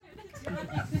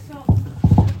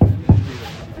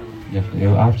I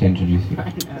have to introduce you.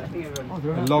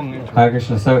 A long intro. Hare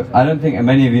Krishna. So I don't think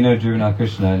many of you know Juvenile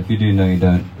Krishna, and if you do know, you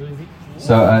don't.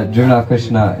 So Juvenile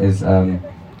Krishna is an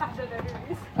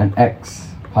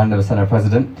ex-Pandava Sena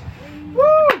president.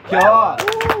 Woo! God!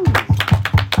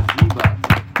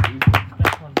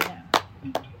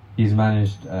 He's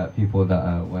managed people that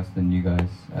are worse than you guys,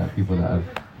 people that have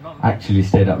actually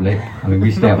stayed up late. I mean,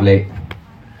 we stay up late,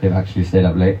 they've actually stayed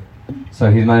up late. So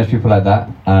he's managed people like that.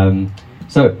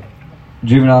 So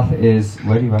Juvenile is,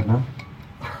 where do you work now?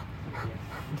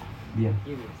 Yeah.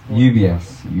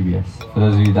 UBS. For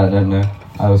those of you that don't know,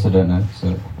 I also don't know,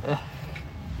 so.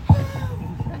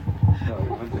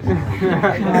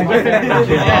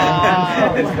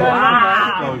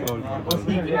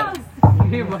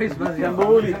 Okay,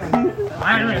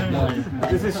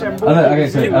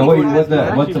 so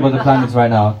what the plan is right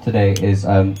now today is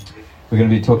we're going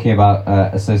to be talking about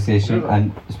association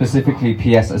and specifically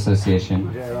PS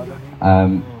association.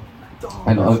 And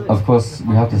of course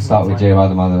we have to start with Jai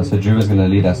Radha Madhava. So Dhruva is going to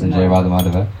lead us in Jai Radha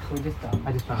Madhava.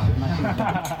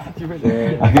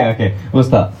 Okay, we'll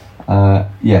start.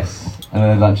 Yes, I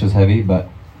know lunch was heavy, but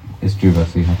it's Dhruva,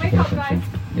 so you have to pay attention.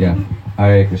 Yeah,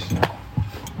 Hare Krishna.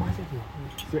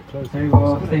 Very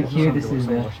well, thank you. This is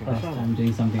the first time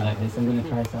doing something like this. I'm going to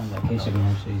try something like Keshav and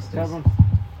Harsha used to.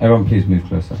 Everyone please move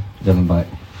closer. It doesn't bite.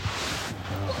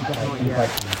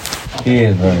 He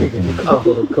is very keen. Oh,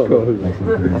 cool. Okay.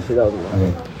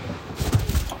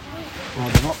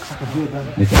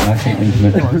 Make it nice and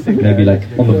intimate. Maybe like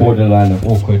on the borderline of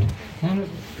awkward.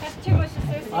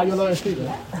 Are you allowed to see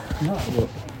that? No.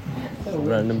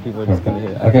 Random people are just going to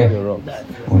hear. Okay. You're wrong.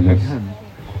 All jokes.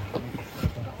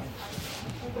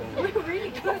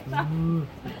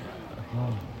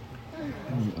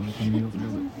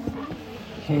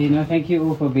 Okay, no, thank you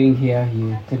all for being here.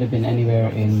 You could have been anywhere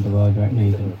in the world right now,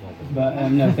 you didn't.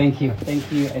 But no, thank you. Thank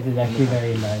you. It is actually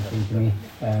very enlightening to me.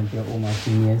 You're all my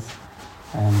seniors.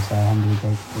 So I humbly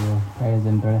beg for your prayers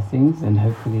and blessings, and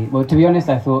hopefully, well, to be honest,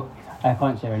 I thought I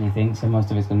can't share anything, so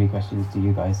most of it's going to be questions to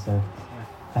you guys. So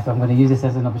I thought I'm going to use this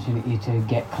as an opportunity to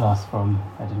get class from,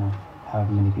 I don't know,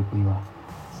 however many people you are.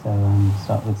 So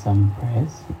start with some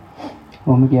prayers.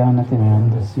 Om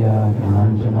Gyanatirandasya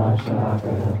Gyananjana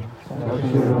Shalakaya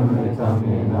Chakshurum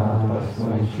Mena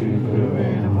Tasmai Shri Gurave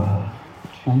Namah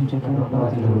Om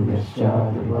Chakrapatirubhyascha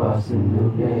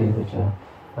Vipasindubhya Evacha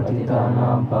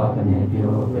Patitanam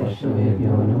Pavanebhyo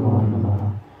Vaishnavebhyo Namo Namah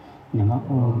Namo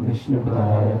Om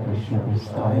Vishnupadaya Krishna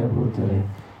Prasthaya Bhutale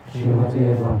Srimate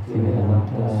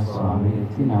Bhaktivedanta Swami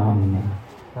Iti Namine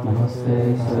Namaste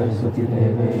Saraswati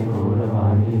Deve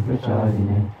Gauravani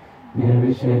Pracharine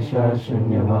Nirvishesha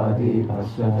Shunyavadi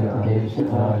Paschata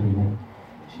Deshatharine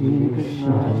Shri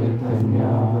Krishna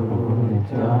Chaitanya Prabhu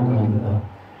Nityananda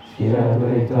Shri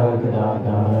Advaita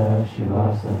Gadadara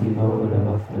Shivasati Gaura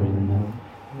Bhaktarinda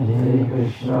Hare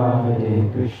Krishna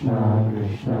Krishna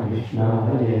Krishna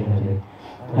Hare Hare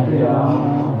Hare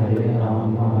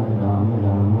Rama Rama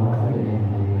Rama Hare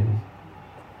Hare.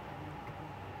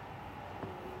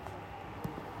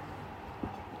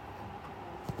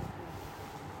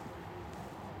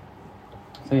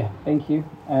 So yeah, thank you.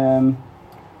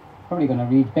 Probably going to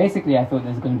read. Basically, I thought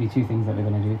there's going to be two things that we're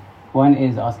going to do. One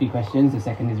is ask you questions. The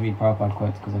second is read Prabhupada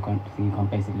quotes, because I think you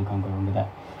can't go wrong with that.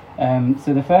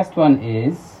 So the first one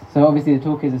is, so obviously the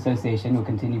talk is association. We'll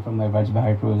continue from where Raj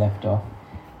Bahari Prabhu left off.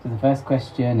 So the first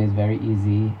question is very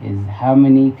easy, is how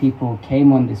many people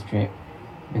came on this trip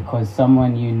because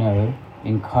someone you know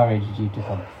encouraged you to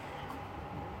come?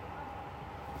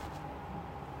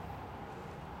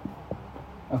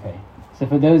 Okay, so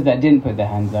for those that didn't put their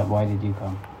hands up, why did you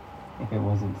come? If it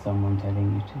wasn't someone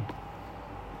telling you to.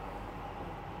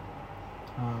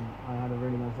 I had a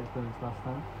really nice experience last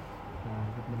time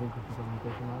with the Vinkrishna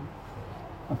presentation line.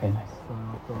 Okay, nice. So I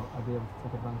thought I'd be able to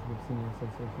take advantage of senior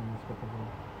association in this trip as well.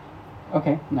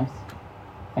 Okay, nice.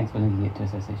 Thanks for linking it to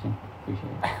association. Appreciate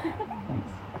it. Thanks.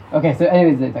 Okay, so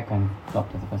anyways, that kind of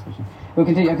blocked as the first question. We'll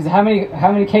continue, because how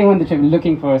many came on the trip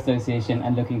looking for association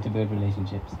and looking to build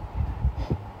relationships?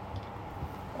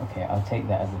 Okay, I'll take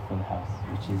that as a full house,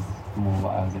 which is more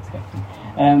what I was expecting.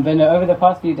 But no, over the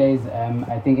past few days,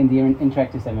 I think in the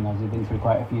interactive seminars, we've been through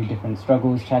quite a few different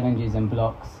struggles, challenges and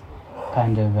blocks,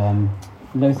 kind of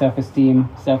low self-esteem,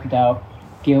 self-doubt,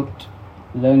 guilt,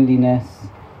 loneliness,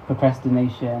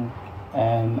 procrastination.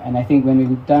 And I think when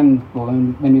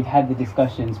we've had the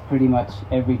discussions, pretty much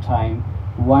every time,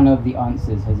 one of the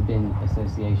answers has been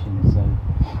association. So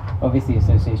obviously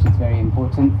association is very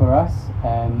important for us.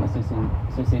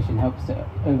 Association helps to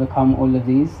overcome all of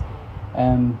these.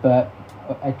 But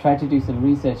I tried to do some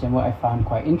research, and what I found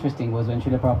quite interesting was when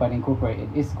Srila Prabhupada incorporated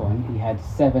ISKCON, he had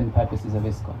 7 purposes of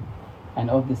ISKCON. And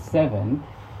of the 7,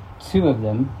 2 of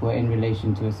them were in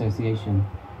relation to association.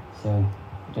 So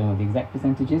I don't know what the exact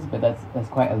percentage is, but that's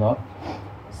quite a lot.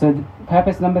 So the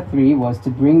purpose number 3 was to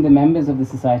bring the members of the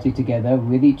society together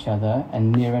with each other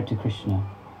and nearer to Krishna.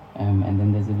 And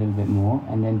then there's a little bit more.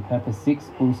 And then purpose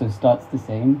 6 also starts the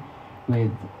same,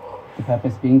 with the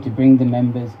purpose being to bring the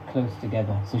members close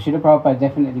together. So Srila Prabhupada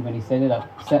definitely, when he set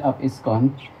up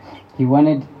ISKCON, he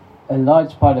wanted a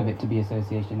large part of it to be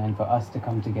association and for us to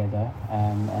come together.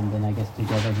 And then I guess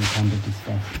together we kind of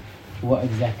discussed what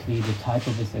exactly the type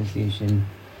of association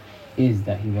is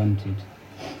that he wanted.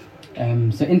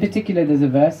 So in particular, there's a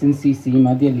verse in CC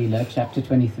Madhya Leela, chapter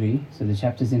 23. So the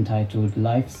chapter is entitled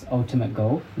Life's Ultimate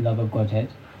Goal, Love of Godhead.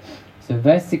 So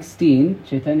verse 16,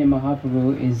 Chaitanya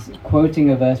Mahaprabhu is quoting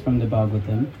a verse from the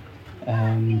Bhagavatam.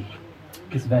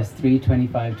 It's verse 3,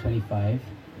 25, 25.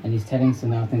 And he's telling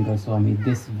Sanatana Goswami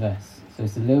this verse. So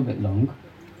it's a little bit long.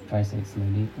 Try to say it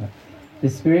slowly. The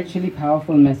spiritually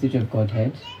powerful message of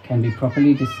Godhead can be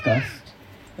properly discussed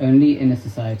only in a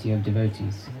society of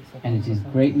devotees, and it is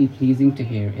greatly pleasing to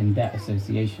hear in that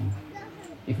association.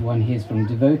 If one hears from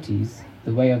devotees,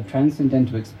 the way of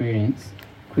transcendental experience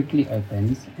quickly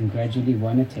opens, and gradually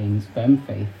one attains firm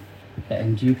faith that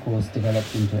in due course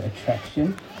develops into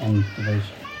attraction and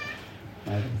devotion.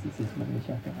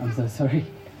 I'm so sorry.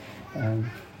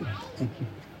 Thank you.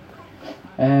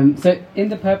 So in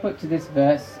the purport to this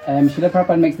verse, Srila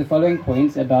Prabhupada makes the following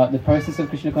points about the process of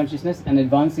Krishna consciousness and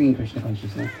advancing in Krishna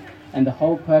consciousness. And the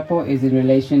whole purport is in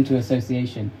relation to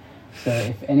association. So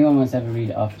if anyone wants to have a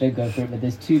read after, go for it. But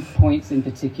there's 2 points in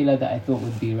particular that I thought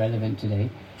would be relevant today.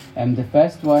 The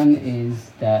first one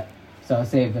is that, so I'll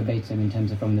say it verbatim in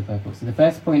terms of from the purport. So the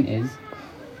first point is,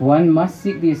 one must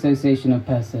seek the association of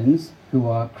persons who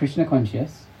are Krishna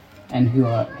conscious and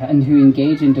who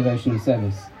engage in devotional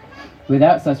service.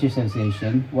 Without such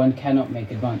association, one cannot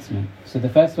make advancement. So the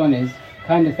first one is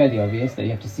kind of fairly obvious, that you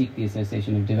have to seek the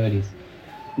association of devotees.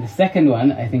 The second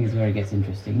one, I think, is where it gets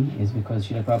interesting, is because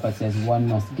Srila Prabhupada says one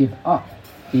must give up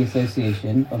the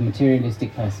association of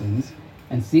materialistic persons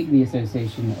and seek the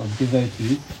association of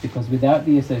devotees, because without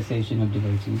the association of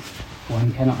devotees,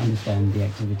 one cannot understand the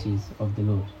activities of the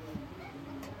Lord.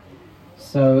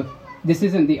 So this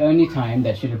isn't the only time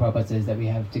that Srila Prabhupada says that we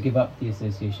have to give up the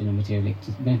association of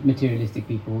materialistic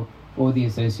people or the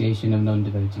association of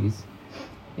non-devotees.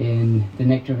 In the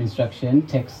Nectar of Instruction,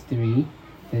 text 3,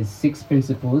 there's 6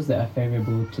 principles that are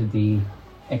favorable to the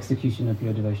execution of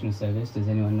pure devotional service. Does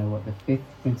anyone know what the 5th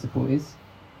principle is?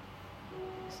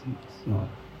 It's not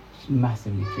a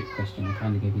massively trick question. I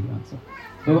kind of gave you the answer.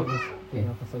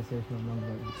 Association of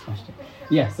non-devotees. Smashed it.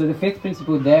 Yeah, so the 5th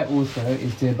principle there also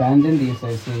is to abandon the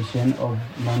association of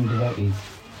non-devotees.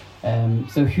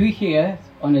 So who here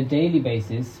on a daily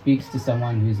basis speaks to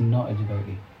someone who's not a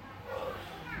devotee?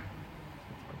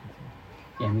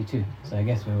 Yeah, me too. So I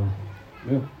guess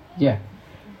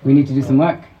we need to do some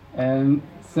work.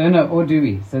 So no, or do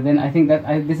we? So then I think that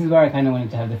this is where I kind of wanted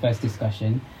to have the first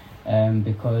discussion,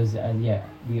 because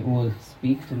we all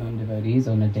speak to non-devotees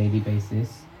on a daily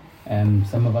basis.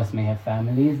 Some of us may have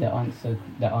families that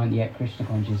aren't yet Krishna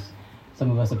conscious. Some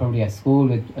of us are probably at school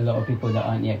with a lot of people that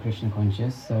aren't yet Krishna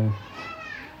conscious. So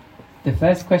the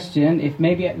first question, if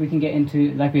maybe we can get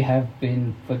into, like we have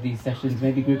been for these sessions,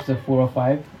 maybe groups of 4 or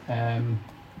 5.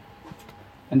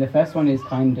 And the first one is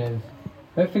kind of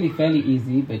hopefully fairly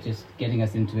easy, but just getting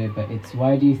us into it. But it's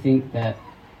why do you think that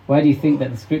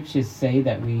the scriptures say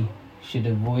that we should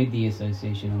avoid the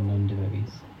association of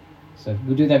non-devotees? So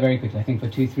we'll do that very quickly, I think for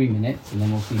 2-3 minutes, and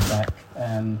then we'll feedback,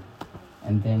 and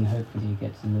then hopefully it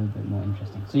gets a little bit more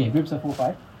interesting. So yeah, groups of 4 or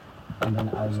 5, and then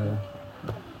I will.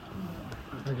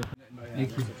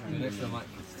 Thank you.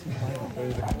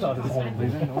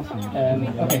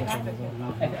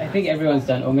 Okay, I think everyone's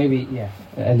done, or maybe,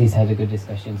 at least had a good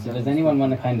discussion. So does anyone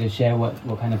want to kind of share what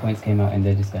kind of points came out in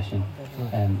the discussion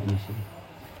initially?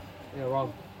 Yeah,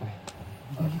 Rob.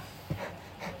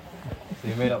 So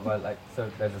you made up by so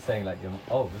there's a saying we got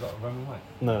a Roman white.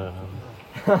 No.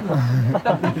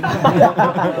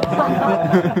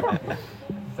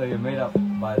 So you're made up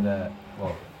by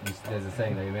there's a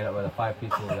saying that you're made up by the 5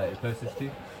 people that you're closest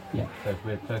to. Yeah. So if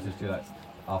we're closest to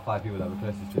our 5 people that we're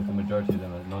closest to, if the majority of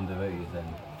them are non-devotees, then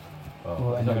it's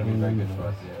not going to be very good for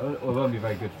us. Yeah. Or it won't be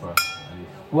very good for us, at least.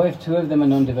 What if 2 of them are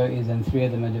non-devotees and 3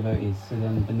 of them are devotees? So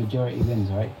then the majority wins,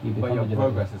 right? You become But your a devotee.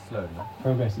 progress is slow, no?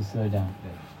 Progress is slowed down.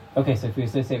 Yeah. Okay, so if we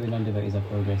associate with non-devotees, our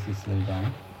progress is slowed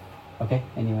down. Okay,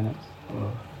 anyone else?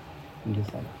 Or on this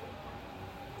side?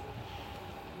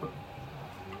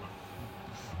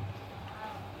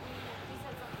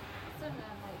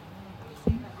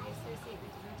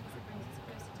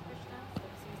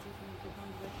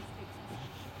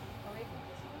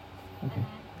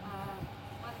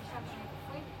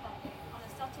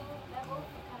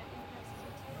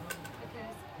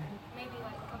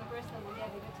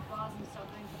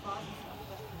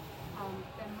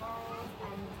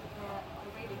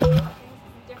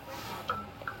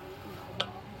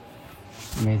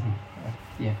 Amazing.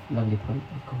 Yeah, lovely point,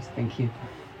 of course. Thank you.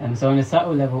 So on a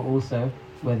subtle level also,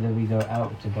 whether we go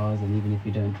out to bars and even if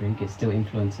we don't drink, it still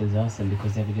influences us, and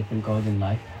because they have a different goal in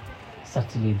life,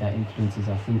 subtly that influences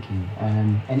our thinking.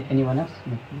 Anyone else?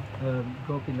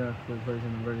 Gopinath was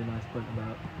raising a really nice point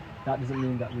about that doesn't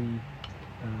mean that we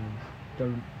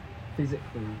don't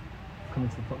physically come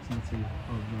into the proximity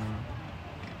of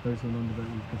those who are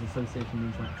non-devotees, because association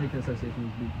means like taking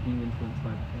association means being influenced by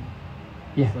the thing.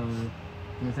 Yeah. So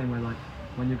in the same way, like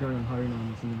when you're going on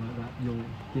Harinam or something like that, you're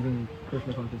giving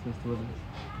Krishna consciousness to others,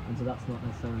 and so that's not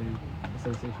necessarily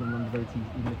association with non-devotees,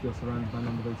 even if you're surrounded by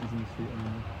non-devotees in the street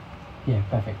around. Yeah,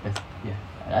 perfect.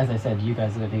 As I said, you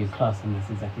guys are the biggest class, and that's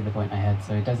exactly the point I had.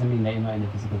 So it doesn't mean that you're not in the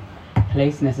physical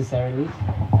place necessarily,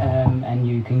 and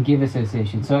you can give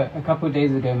association. So a couple of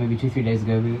days ago, maybe 2-3 days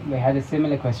ago, we had a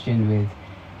similar question with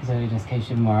His Holiness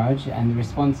Keshav Maharaj, and the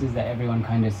responses that everyone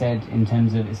kind of said in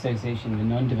terms of association with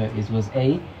non-devotees was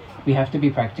A, we have to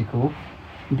be practical,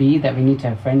 B, that we need to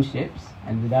have friendships,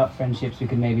 and without friendships we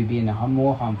could maybe be in a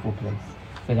more harmful place.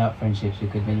 Without friendships we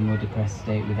could be in a more depressed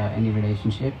state without any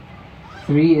relationship.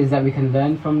 3 is that we can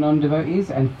learn from non-devotees,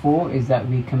 and 4 is that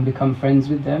we can become friends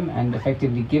with them and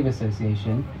effectively give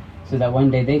association so that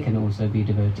one day they can also be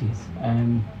devotees.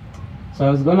 So I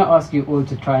was going to ask you all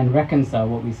to try and reconcile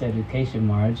what we said with Keshav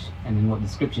Maharaj and then what the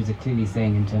scriptures are clearly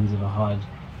saying in terms of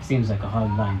seems like a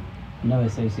hard line. No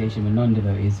association with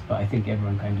non-devotees, but I think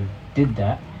everyone kind of did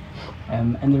that.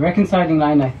 And the reconciling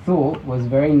line, I thought, was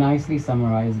very nicely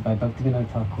summarized by Bhaktivinoda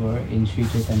Thakur in Sri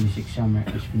Chaitanya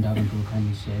Shikshamrit, which Vrindavan Guru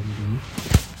kindly shared with me.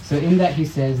 So in that he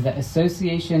says that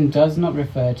association does not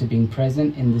refer to being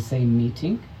present in the same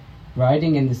meeting,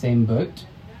 riding in the same boat,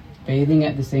 bathing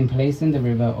at the same place in the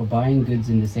river, or buying goods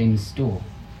in the same store.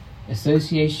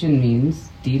 Association means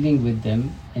dealing with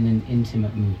them in an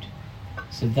intimate mood.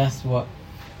 So that's what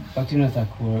Bhaktivinoda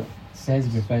Thakur says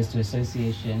refers to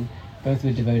association, both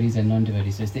with devotees and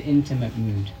non-devotees. So it's the intimate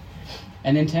mood.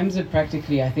 And in terms of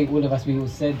practically, I think all of us, we all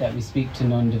said that we speak to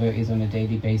non-devotees on a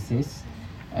daily basis.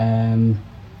 And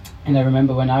I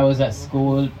remember when I was at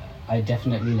school, I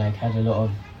definitely had a lot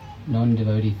of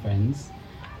non-devotee friends.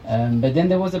 But then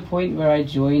there was a point where I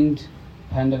joined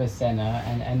Pandava Sena,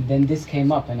 and then this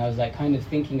came up, and I was kind of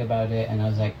thinking about it, and I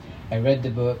was I read the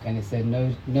book, and it said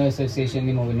no association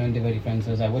anymore with non-devotee friends.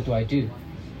 So I was what do I do?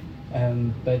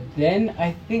 But then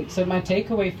I think, so my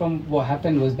takeaway from what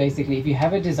happened was basically, if you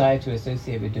have a desire to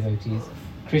associate with devotees,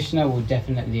 Krishna will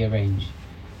definitely arrange.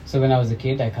 So when I was a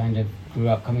kid, I kind of grew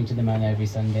up coming to the Mana every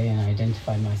Sunday, and I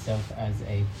identified myself as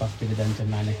a Bhaktivedanta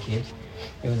Mana kid.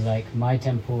 It was my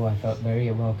temple, I felt very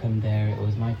welcome there, it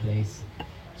was my place.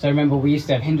 So I remember we used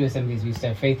to have Hindu assemblies, we used to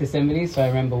have faith assemblies. So I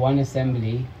remember one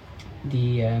assembly,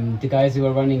 the guys who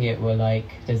were running it were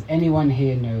does anyone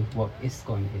here know what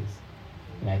ISKCON is?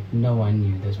 No one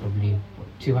knew. There's probably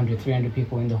 200, 300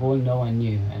 people in the hall, no one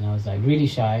knew. And I was really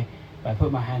shy, but I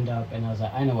put my hand up and I was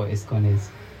I know what ISKCON is.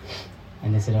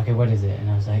 And they said, okay, what is it? And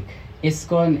I was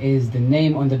ISKCON is the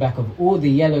name on the back of all the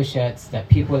yellow shirts that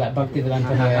people at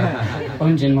Bhaktivedanta wear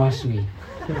on Janmashtami.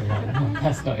 No,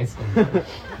 that's not ISKCON.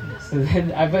 So then,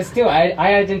 but still, I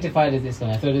identified as ISKCON.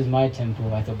 I thought it was my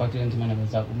temple. I thought Bhaktivedanta Mana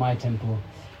was my temple.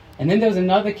 And then there was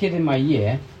another kid in my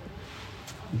year.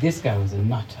 This guy was a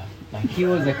nutter. He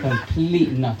was a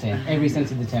complete nutter in every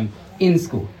sense of the term in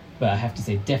school. But I have to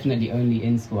say, definitely only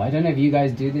in school. I don't know if you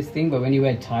guys do this thing, but when you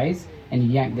wear ties and you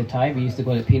yank the tie, we used to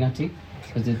call it peanutty,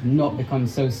 because the knot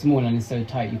becomes so small and it's so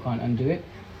tight you can't undo it.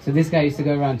 So this guy used to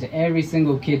go around to every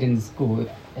single kid in school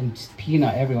and just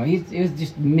peanut everyone. It was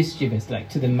just mischievous,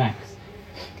 to the max.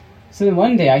 So then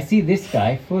one day I see this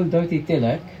guy, full dhoti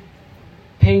tilak,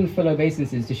 paying full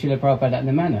obeisances to Srila Prabhupada at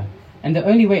the Mana. And the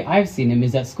only way I've seen him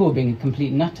is at school being a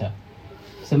complete nutter.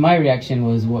 So my reaction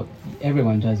was what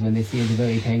everyone does when they see a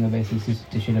devotee paying obeisances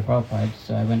to Srila Prabhupada,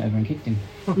 so I went over and kicked him.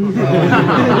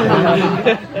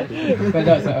 But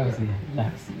that's obviously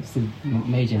it's a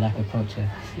major lack of culture.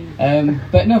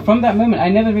 But no, from that moment, I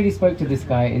never really spoke to this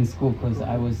guy in school because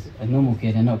I was a normal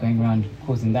kid and not going around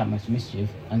causing that much mischief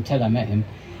until I met him.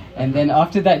 And then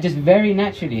after that, just very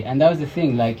naturally, and that was the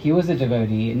thing, he was a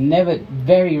devotee,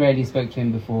 very rarely spoke to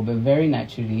him before, but very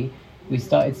naturally, we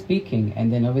started speaking,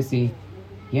 and then obviously,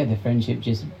 the friendship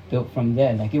just built from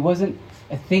there. It wasn't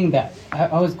a thing that,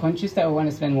 I was conscious that I want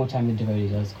to spend more time with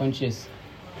devotees, I was conscious,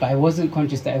 but I wasn't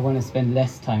conscious that I want to spend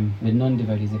less time with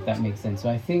non-devotees, if that makes sense. So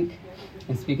I think,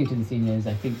 and speaking to the seniors,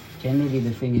 I think generally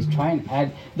the thing is try and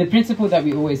add, the principle that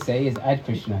we always say is add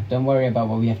Krishna, don't worry about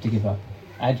what we have to give up.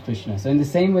 Add Krishna. So in the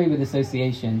same way with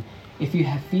association, if you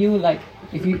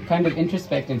if you kind of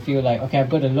introspect and feel okay,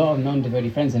 I've got a lot of non-devotee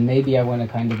friends and maybe I want to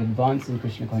kind of advance in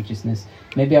Krishna consciousness,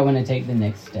 maybe I want to take the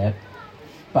next step,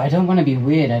 but I don't want to be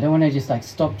weird. I don't want to just like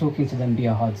stop talking to them, be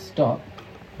a hard stop.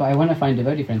 But I want to find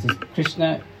devotee friends. It's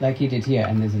Krishna, like he did here,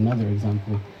 and there's another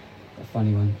example, a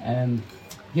funny one.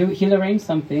 He'll arrange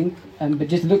something, but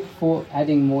just look for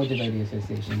adding more devotee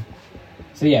association.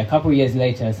 So yeah, a couple of years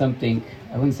later, something,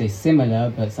 I wouldn't say similar,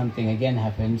 but something again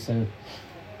happened. So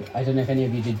I don't know if any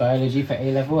of you did biology for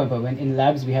A-level, but when in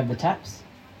labs we have the taps.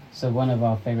 So one of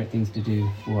our favorite things to do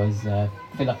was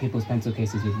fill up people's pencil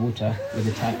cases with water with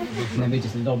a tap, and then we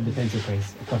just lob the pencil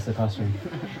case across the classroom.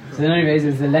 So then anyways,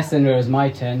 there's a lesson where it was my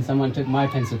turn. Someone took my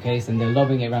pencil case and they're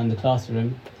lobbing it around the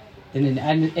classroom. Then it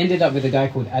ended up with a guy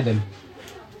called Adam.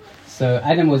 So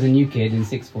Adam was a new kid in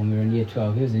sixth form. We were in year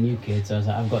 12. He was a new kid, so I was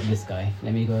like, I've got this guy.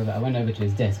 Let me go over. I went over to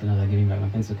his desk and I was like, give me back my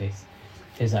pencil case.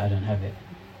 He was like, I don't have it.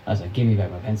 I was like, give me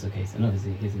back my pencil case. And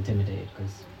obviously he's intimidated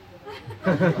because...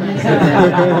 So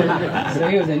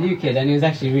he was a new kid and he was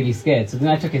actually really scared. So then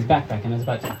I took his backpack and I was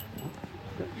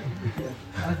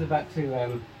about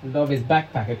to lob his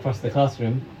backpack across the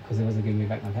classroom because he wasn't giving me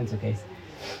back my pencil case.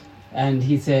 And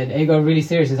he said, he got really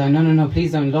serious. He's like, no,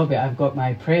 please don't lob it. I've got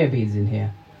my prayer beads in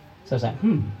here. So I was like,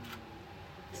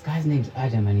 this guy's name's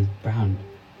Adam and he's brown.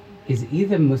 He's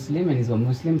either Muslim and he's got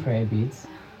Muslim prayer beads,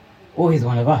 or he's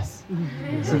one of us.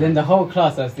 So then the whole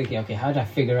class, I was thinking, okay, how do I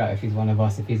figure out if he's one of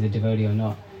us, if he's a devotee or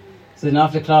not? So then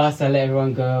after class, I let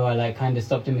everyone go. I like kind of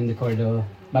stopped him in the corridor.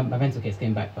 My pencil case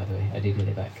came back, by the way. I did get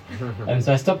it back.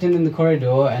 So I stopped him in the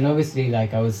corridor, and obviously,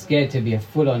 like, I was scared to be a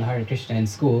full-on Hare Krishna in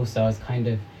school. So I was kind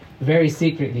of very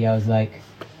secretly, I was like,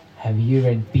 "Have you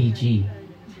read BG?"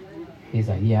 He's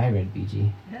like, "Yeah, I read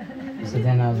BG." So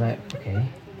then I was like, okay.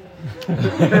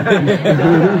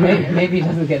 Maybe he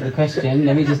doesn't get the question.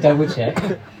 Let me just double check.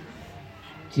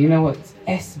 Do you know what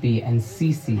SB and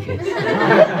CC is?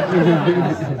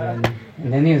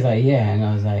 And then he was like, yeah. And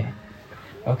I was like,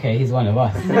 okay, he's one of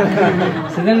us.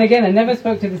 So then again, I never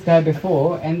spoke to this guy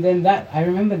before. And then I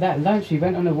remember that lunch, we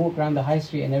went on a walk around the high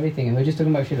street and everything. And we were just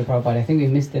talking about Srila Prabhupada. I think we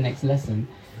missed the next lesson.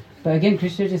 But again,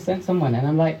 Krishna just sent someone. And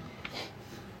I'm like,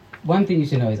 one thing you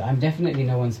should know is I'm definitely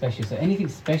no one special. So anything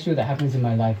special that happens in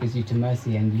my life is due to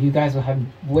mercy, and you guys will have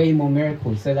way more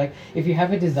miracles. So like, if you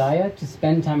have a desire to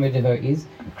spend time with devotees,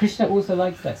 Krishna also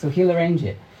likes that, so he'll arrange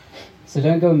it. So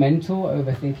don't go mental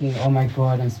over thinking, oh my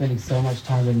God, I'm spending so much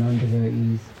time with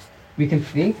non-devotees. We can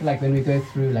think, like when we go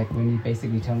through, like when you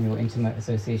basically tell me what intimate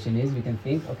association is, we can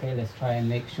think, okay, let's try and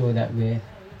make sure that we're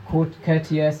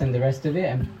courteous and the rest of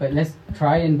it, but let's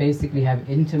try and basically have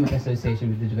intimate association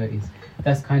with the devotees.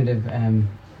 That's kind of,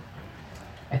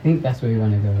 I think that's where we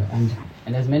want to go.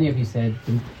 And as many of you said,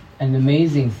 an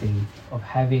amazing thing of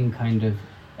having kind of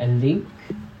a link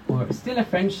or still a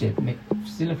friendship with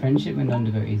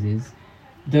non-devotees is,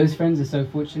 those friends are so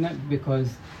fortunate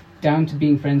because down to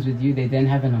being friends with you, they then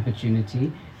have an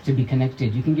opportunity to be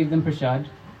connected. You can give them prasad.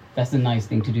 That's a nice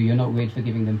thing to do. You're not weird for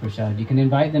giving them prasad. You can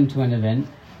invite them to an event.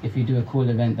 If you do a cool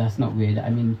event, that's not weird. I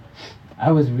mean,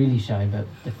 I was really shy, but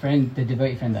the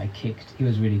devotee friend that I kicked, he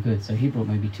was really good. So he brought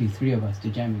maybe 2-3 of us to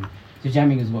jamming. So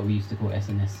jamming is what we used to call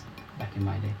SNS back in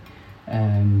my day.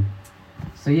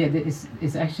 So yeah,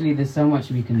 it's actually, there's so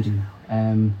much we can do.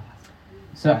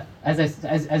 So as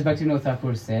Bhaktivinoda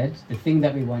Thakur said, the thing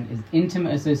that we want is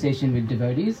intimate association with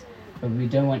devotees, but we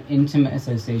don't want intimate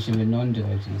association with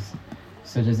non-devotees.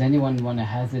 So does anyone want to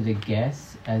hazard a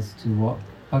guess as to what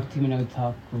Bhaktivinoda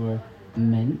Thakur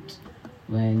meant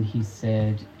when he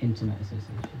said intimate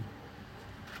association?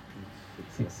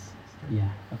 6. Yeah,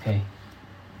 okay.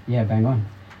 Yeah, bang on.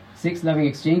 6 loving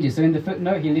exchanges. So in the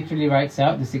footnote, he literally writes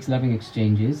out the 6 loving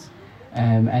exchanges.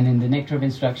 And in the Nectar of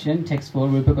Instruction, text 4,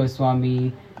 Rupa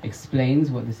Goswami explains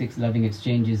what the 6 loving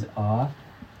exchanges are.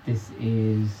 This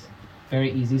is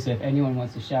very easy. So if anyone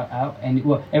wants to shout out,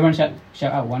 everyone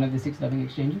shout out one of the 6 loving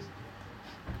exchanges.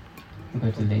 We'll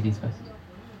go to the ladies first.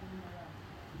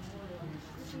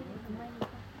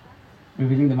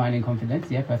 Revealing the mind in confidence,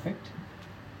 yeah, perfect.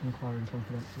 Inquiring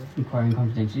confidentially. Inquiring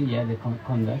confidentially, yeah, the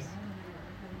converse.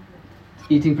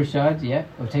 Eating prasad, yeah,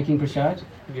 or taking prasad.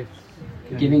 Gifts.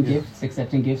 Giving gifts,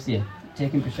 accepting gifts, yeah.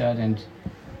 Taking prasad and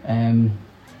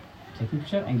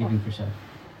giving prasad.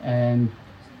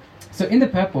 So in the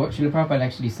purport, Srila Prabhupada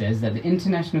actually says that the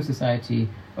International Society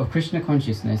of Krishna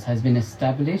Consciousness has been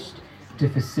established to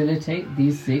facilitate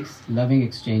these 6 loving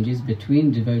exchanges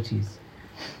between devotees.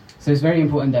 So it's very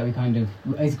important that we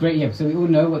it's great, yeah, so we all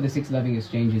know what the 6 loving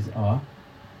exchanges are.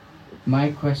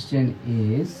 My question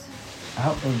is,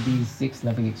 out of these 6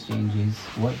 loving exchanges,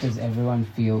 what does everyone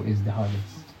feel is the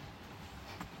hardest?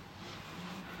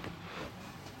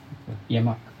 Yeah,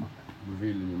 Mark.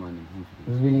 Revealing the mind in confidence.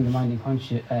 Revealing the mind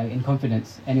in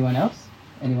confidence. Anyone else?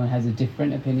 Anyone has a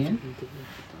different opinion?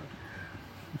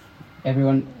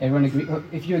 Everyone agree?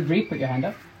 If you agree, put your hand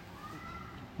up.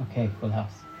 Okay, full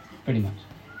house, pretty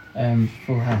much.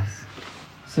 Full house.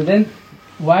 So then,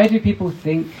 why do people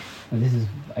think, well, this is,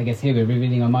 I guess here we're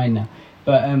revealing our mind now,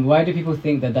 but why do people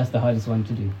think that that's the hardest one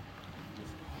to do?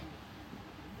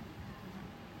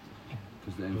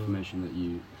 Because the information that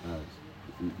you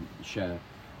share,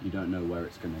 you don't know where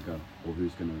it's going to go or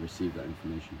who's going to receive that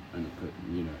information, and it could,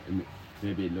 you know,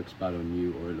 maybe it looks bad on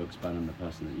you or it looks bad on the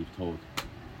person that you've told.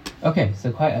 Okay,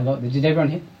 so quite a lot. Did everyone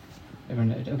hear?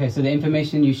 Everyone? Okay, so the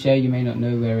information you share, you may not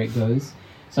know where it goes.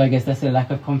 So I guess that's a lack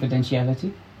of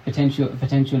confidentiality, potential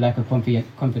lack of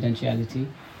confidentiality.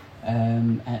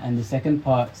 And the second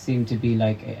part seemed to be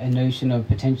like a notion of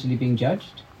potentially being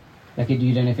judged. Like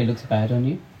you don't know if it looks bad on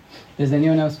you. Does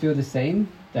anyone else feel the same?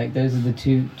 Like those are the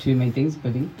two main things,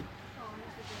 Bhavin?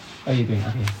 Oh, you agree?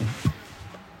 Okay.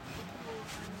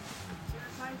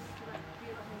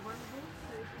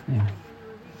 Yeah. Yeah.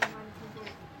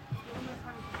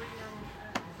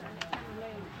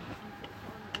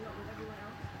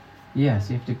 Yeah,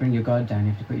 so you have to bring your guard down,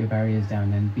 you have to put your barriers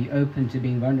down and be open to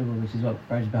being vulnerable, which is what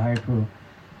Raj Baharipur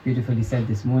beautifully said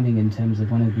this morning in terms of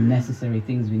one of the necessary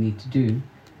things we need to do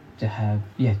to have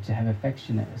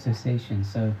affectionate association.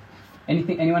 So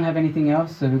anyone have anything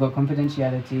else? So we've got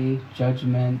confidentiality,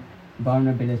 judgment,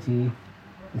 vulnerability,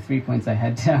 the 3 points I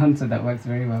had down, so that works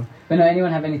very well. But no,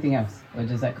 anyone have anything else? Or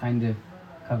does that kind of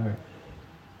cover it?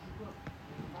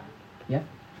 Yeah?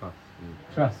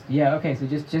 Trust. Yeah, okay, so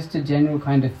just a general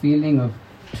kind of feeling of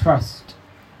trust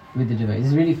with the devotee.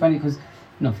 It's really funny because,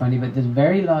 not funny, but the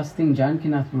very last thing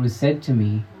Janakinath Guru said to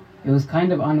me, it was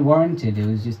kind of unwarranted. It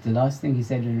was just the last thing he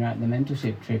said when we were at the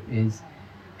mentorship trip is,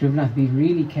 Dhruvannath, be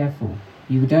really careful.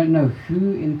 You don't know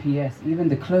who in PS, even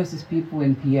the closest people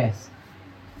in PS,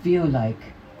 feel like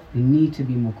we need to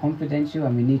be more confidential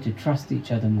and we need to trust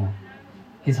each other more.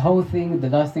 His whole thing, the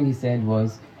last thing he said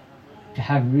was to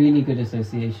have really good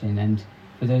association. And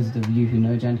for those of you who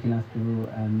know Janakinath Guru,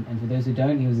 and for those who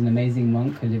don't, he was an amazing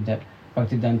monk who lived at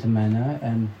Bhaktivedanta Manor.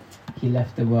 He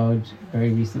left the world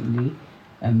very recently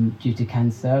due to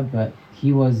cancer, but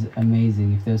he was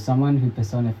amazing. If there was someone who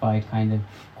personified kind of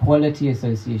quality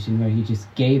association where he just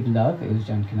gave love, it was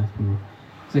Janakinath Guru.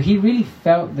 So he really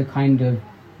felt the kind of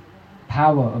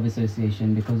power of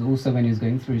association, because also when he was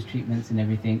going through his treatments and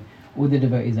everything, all the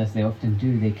devotees, as they often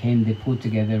do, they pulled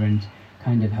together and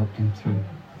kind of helped him through.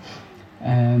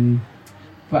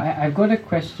 But I've got a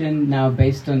question now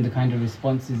based on the kind of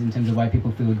responses in terms of why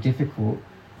people feel difficult,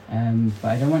 but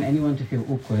I don't want anyone to feel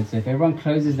awkward. So if everyone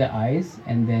closes their eyes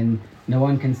and then no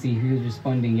one can see who's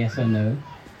responding yes or no,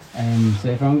 so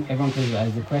everyone closes their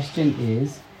eyes. The question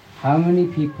is, how many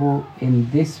people in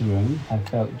this room have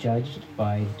felt judged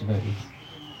by devotees?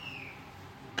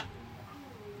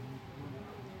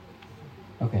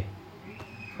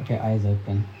 Okay, eyes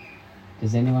open.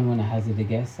 Does anyone want to hazard a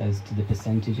guess as to the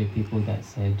percentage of people that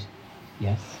said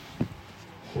yes?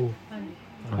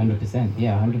 100%,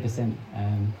 yeah, 100%.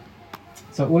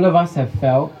 So all of us have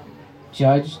felt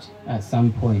judged at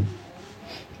some point.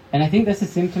 And I think that's a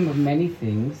symptom of many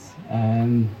things.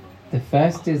 The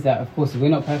first is that, of course, we're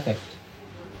not perfect.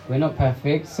 We're not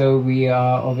perfect, so we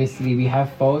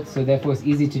have faults, so therefore it's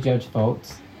easy to judge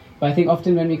faults. But I think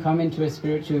often when we come into a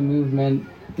spiritual movement,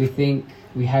 we think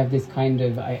we have this kind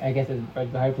of, I guess as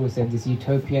Baharipur said, this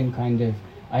utopian kind of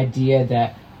idea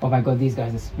that, oh my God, these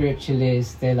guys are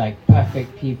spiritualists, they're like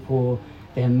perfect people,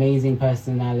 they're amazing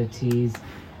personalities.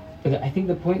 But I think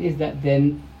the point is that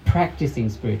they're practicing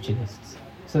spiritualists.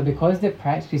 So because they're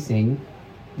practicing,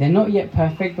 they're not yet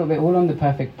perfect, but we're all on the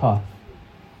perfect path.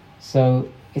 So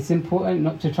it's important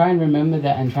not to try and remember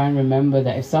that, and try and remember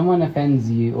that if someone offends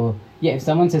you, or if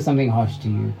someone says something harsh to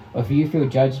you, or if you feel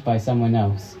judged by someone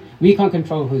else, we can't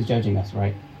control who's judging us,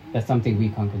 right? That's something we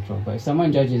can't control. But if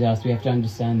someone judges us, we have to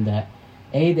understand that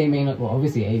A, they may not, well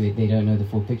obviously A, they don't know the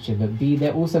full picture, but B,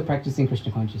 they're also practicing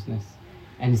Krishna consciousness.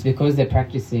 And it's because they're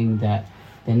practicing that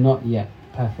they're not yet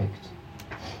perfect.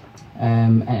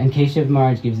 And Keshav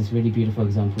Maharaj gives this really beautiful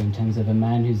example in terms of a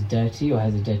man who's dirty or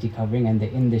has a dirty covering, and they're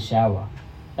in the shower.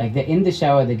 Like they're in the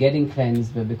shower, they're getting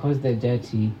cleansed, but because they're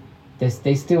dirty,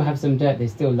 they still have some dirt, they're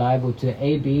still liable to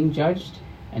A, being judged,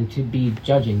 and to be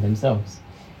judging themselves.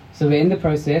 So we're in the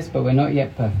process, but we're not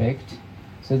yet perfect.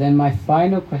 So then my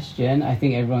final question, I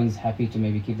think everyone's happy to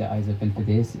maybe keep their eyes open for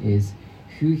this, is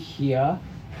who here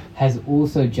has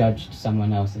also judged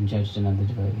someone else and judged another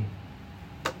devotee?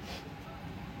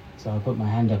 So I'll put my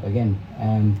hand up again.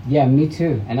 Yeah, me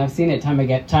too. And I've seen it time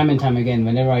and time again.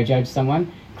 Whenever I judge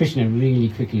someone, Krishna really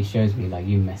quickly shows me, like,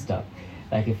 you messed up.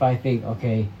 Like if I think,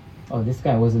 okay, oh, this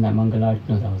guy wasn't at Mangalarti.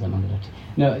 No, that was at Mangalarti.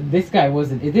 No, this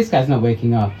guy's not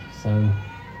waking up. So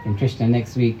And Krishna,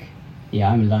 next week,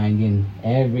 yeah, I'm lying in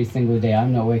every single day.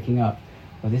 I'm not waking up.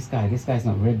 Well, this guy's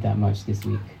not read that much this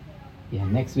week. Yeah,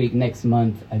 next week, next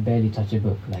month, I barely touch a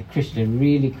book. Like, Krishna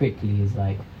really quickly is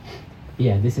like,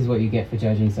 yeah, this is what you get for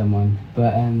judging someone.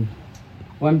 But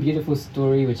one beautiful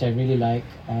story which I really like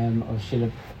of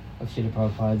Srila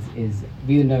Prabhupada's is,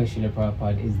 we know Srila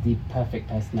Prabhupada is the perfect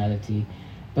personality,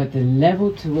 but the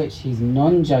level to which he's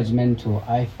non-judgmental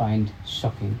I find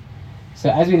shocking. So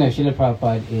as we know, Srila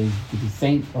Prabhupada is the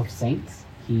saint of saints.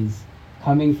 He's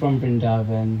coming from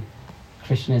Vrindavan,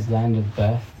 Krishna's land of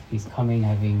birth. He's coming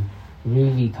having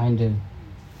really kind of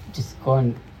just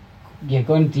gone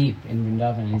deep in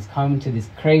Vrindavan, and he's come to this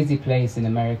crazy place in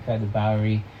America, the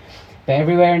Bowery. But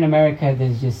everywhere in America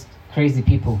there's just crazy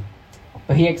people.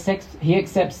 But he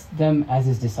accepts them as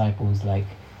his disciples, like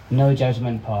no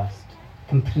judgment passed,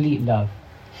 complete love.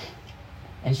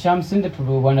 And Shyam Sundar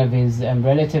Prabhu, one of his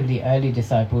relatively early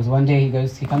disciples, one day he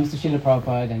comes to Srila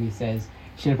Prabhupada and he says,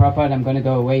 Srila Prabhupada, I'm going to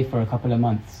go away for a couple of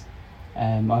months.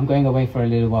 I'm going away for a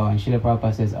little while. And Srila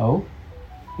Prabhupada says, oh,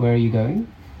 where are you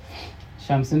going?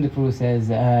 Shyam Sundar Prabhu says,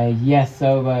 yes,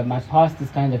 so my past has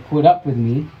kind of caught up with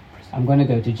me. I'm going to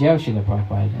go to jail, Srila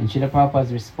Prabhupada. And Srila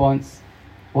Prabhupada's response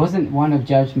wasn't one of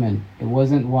judgment. It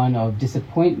wasn't one of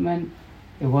disappointment.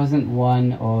 It wasn't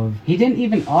one of... He didn't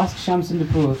even ask Shyam Sundar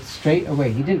Prabhu straight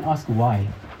away. He didn't ask why.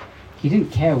 He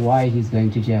didn't care why he's going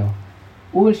to jail.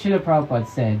 All Srila Prabhupada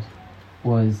said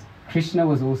was, Krishna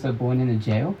was also born in a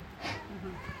jail.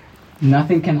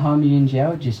 Nothing can harm you in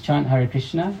jail. Just chant Hare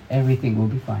Krishna. Everything will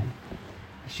be fine.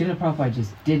 Srila Prabhupada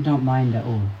just did not mind at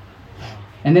all.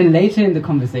 And then later in the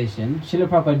conversation, Srila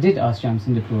Prabhupada did ask Shyam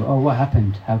Sundar Prabhu, oh, what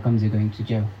happened? How comes you're going to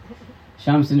jail?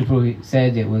 Shyam Sundar Prabhu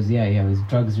said it was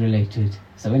drugs related.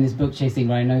 So in his book, Chasing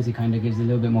Rhinos, he kind of gives a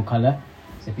little bit more colour.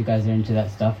 So if you guys are into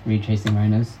that stuff, read Chasing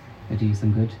Rhinos. It'll do you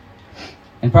some good.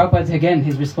 And Prabhupada, again,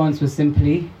 his response was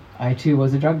simply, I too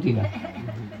was a drug dealer.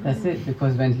 That's it,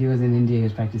 because when he was in India, he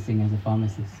was practicing as a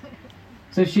pharmacist.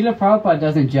 So Srila Prabhupada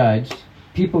doesn't judge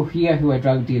people here who are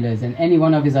drug dealers and any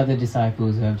one of his other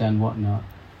disciples who have done whatnot.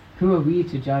 Who are we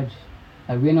to judge?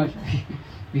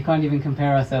 We can't even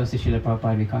compare ourselves to Srila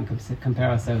Prabhupada. We can't compare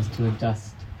ourselves to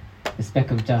a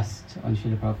speck of dust on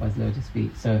Srila Prabhupada's lotus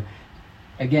feet. So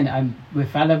again, we're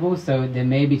fallible, so there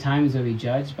may be times where we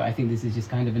judge, but I think this is just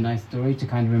kind of a nice story to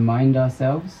kind of remind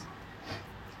ourselves,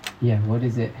 yeah, what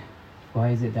is it? Why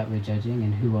is it that we're judging,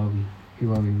 and who are we?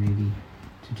 Who are we really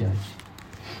to judge?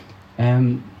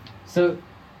 So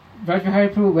Raj Bihari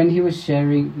Prabhu, when he was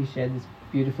sharing, he shared this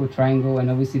beautiful triangle, and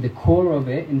obviously the core of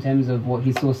it, in terms of what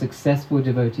he saw successful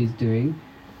devotees doing,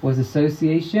 was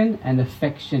association and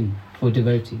affection for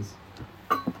devotees.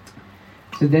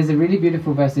 So there's a really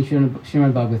beautiful verse in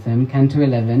Srimad Bhagavatam, Canto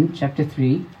 11, Chapter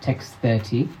 3, Text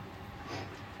 30.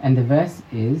 And the verse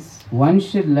is, one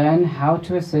should learn how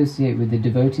to associate with the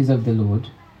devotees of the Lord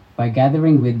by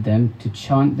gathering with them to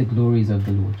chant the glories of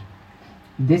the Lord.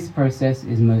 This process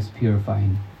is most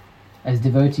purifying. As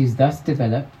devotees thus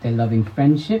develop their loving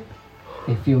friendship,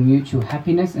 they feel mutual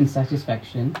happiness and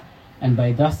satisfaction, and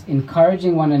by thus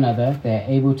encouraging one another, they are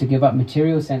able to give up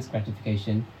material sense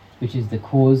gratification, which is the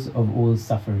cause of all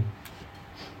suffering.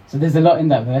 So there's a lot in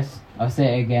that verse. I'll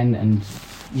say it again, and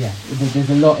yeah, there's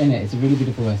a lot in it. It's a really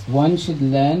beautiful verse. One should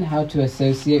learn how to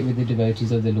associate with the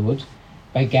devotees of the Lord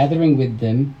by gathering with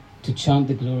them to chant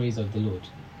the glories of the Lord.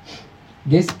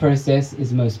 This process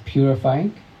is most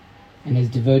purifying, and as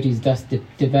devotees thus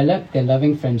develop their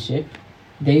loving friendship,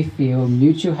 they feel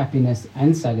mutual happiness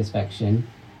and satisfaction,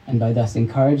 and by thus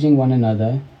encouraging one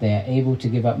another, they are able to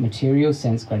give up material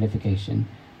sense gratification,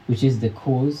 which is the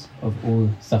cause of all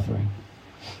suffering.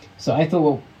 So I thought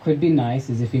what could be nice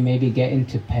is if we maybe get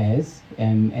into pairs,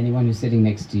 anyone who's sitting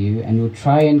next to you, and we'll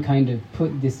try and kind of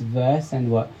put this verse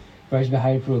and what Raj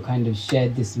Bihari Prabhu kind of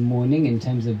shared this morning in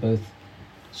terms of both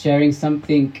sharing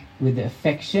something with the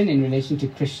affection in relation to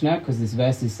Krishna, because this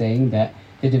verse is saying that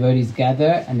the devotees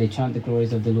gather and they chant the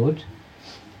glories of the Lord.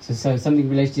 So something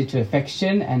related to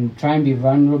affection, and try and be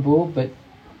vulnerable, but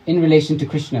in relation to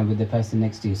Krishna with the person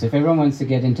next to you. So if everyone wants to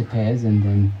get into pairs, and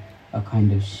then I'll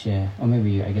kind of share, or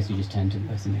maybe I guess you just turn to the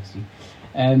person next to you.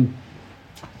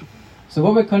 So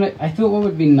I thought what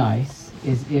would be nice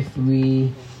is if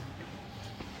we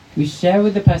share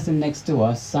with the person next to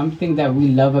us something that we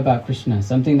love about Krishna,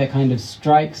 something that kind of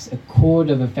strikes a chord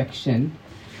of affection,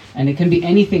 and it can be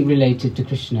anything related to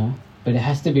Krishna, but it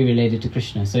has to be related to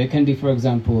Krishna. So it can be, for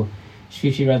example,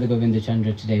 Shri Radha Govinda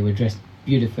Chandra today were dressed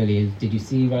beautifully. Did you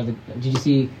see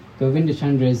Govinda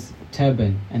Chandra's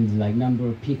turban and the number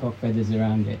of peacock feathers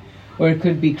around it? Or it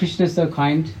could be Krishna so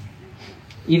kind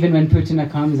even when Putana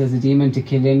comes as a demon to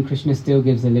kill him, Krishna still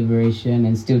gives a liberation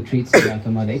and still treats her like a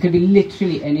mother. It could be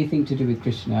literally anything to do with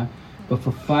Krishna, but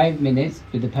for 5 minutes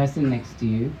with the person next to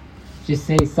you, just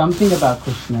say something about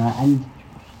Krishna. And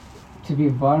to be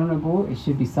vulnerable, it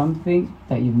should be something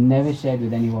that you've never shared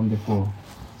with anyone before.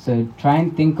 So try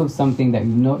and think of something that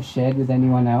you've not shared with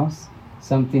anyone else,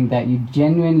 something that you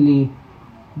genuinely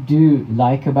do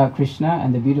like about Krishna.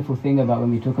 And the beautiful thing about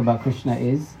when we talk about Krishna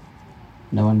is,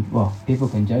 no one, well, people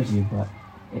can judge you, but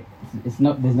it's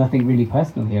not, there's nothing really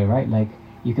personal here, right? Like,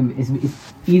 you can, it's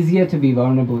easier to be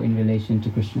vulnerable in relation to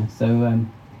Krishna. So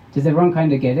does everyone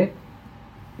kind of get it?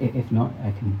 If not,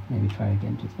 I can maybe try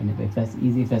again to explain it. But if that's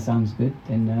easy, if that sounds good,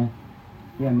 then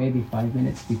yeah, maybe 5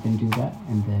 minutes we can do that,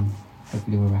 and then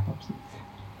hopefully we'll wrap up soon.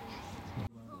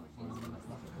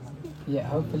 Yeah,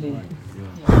 hopefully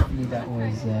that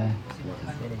was.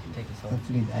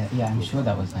 Yeah, I'm sure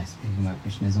that was nice. Speaking about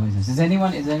Krishna is always nice. Is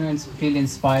anyone feel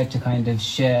inspired to kind of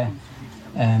share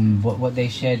what they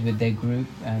shared with their group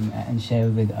and share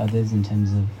with others in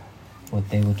terms of what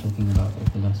they were talking about over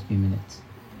the last few minutes?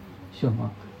 Sure,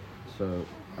 Mark. So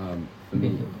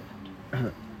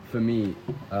for me,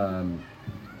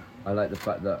 I like the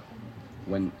fact that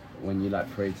when you like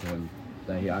pray to him,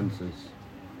 that he answers.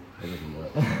 It doesn't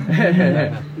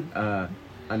work.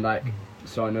 And like,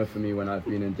 so I know for me, when I've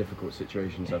been in difficult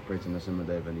situations, I've prayed to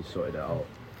Narasimhadev and he sorted it out.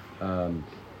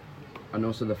 And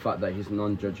also the fact that he's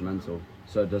non-judgmental,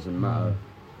 so it doesn't matter,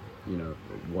 you know,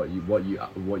 what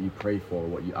you pray for,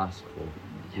 what you ask for.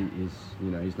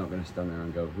 He's not going to stand there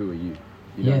and go, "Who are you?"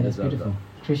 Yeah, that's beautiful.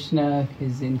 That. Krishna,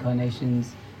 his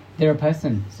incarnations, they're a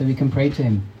person, so we can pray to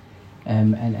him.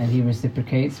 And he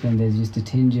reciprocates when there's just a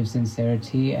tinge of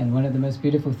sincerity. And one of the most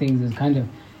beautiful things is it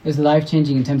was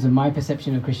life-changing in terms of my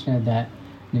perception of Krishna that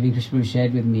Naveen Krishna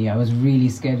shared with me. I was really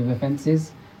scared of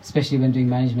offences, especially when doing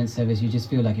management service. You just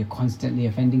feel like you're constantly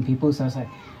offending people. So I was like,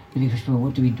 Naveen Krishna,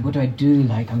 what do I do?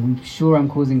 Like, I'm sure I'm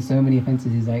causing so many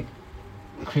offences. He's like,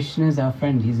 Krishna's our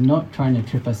friend. He's not trying to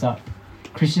trip us up.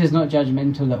 Krishna's not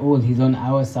judgmental at all. He's on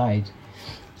our side.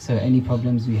 So any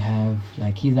problems we have,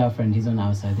 like, he's our friend, he's on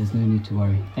our side. There's no need to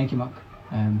worry. Thank you, Mark.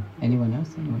 Anyone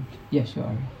else? Anyone? Yeah, sure,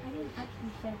 Ari. I didn't actually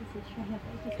share this with Shreya,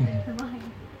 but it just came to mind.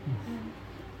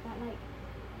 That, like,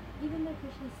 even though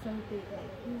Krishna is so big, like,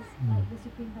 he's like the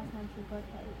Supreme Personality of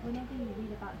Godhead, whenever you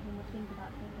read about him or think about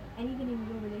him, and even in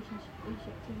your relationship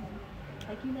to him,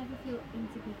 like, you never feel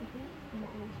insignificant in a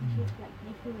relationship. Like,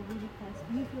 you feel really close.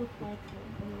 You feel cared for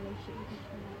in a relationship with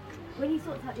Krishna. Like, when he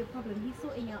sorts out your problem, he's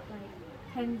sorting out, like,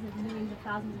 tens of millions of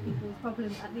thousands of people's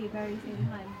problems at the very same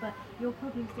time, but your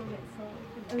problem still gets solved,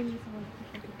 and only someone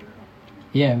like Krishna could do that.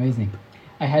 Yeah, amazing.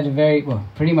 I had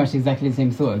pretty much exactly the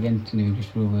same thought again to Naveen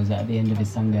Krishna was at the end of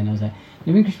his Sangha, and I was like,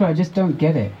 Naveen Krishna, I just don't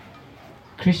get it.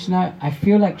 Krishna, I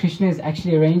feel like Krishna is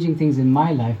actually arranging things in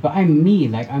my life, but I'm me,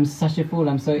 like, I'm such a fool,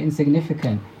 I'm so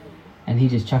insignificant. And he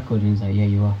just chuckled and he's like, yeah,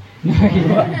 you are. No,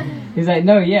 you are. He's like,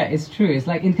 no, yeah, it's true. It's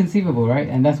like inconceivable, right?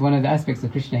 And that's one of the aspects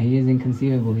of Krishna. He is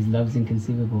inconceivable. His love's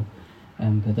inconceivable.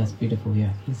 But that's beautiful,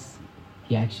 yeah.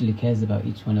 He actually cares about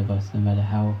each one of us, no matter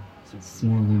how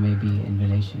small we may be in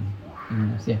relation.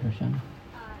 Anyone else? Yeah, Roshana.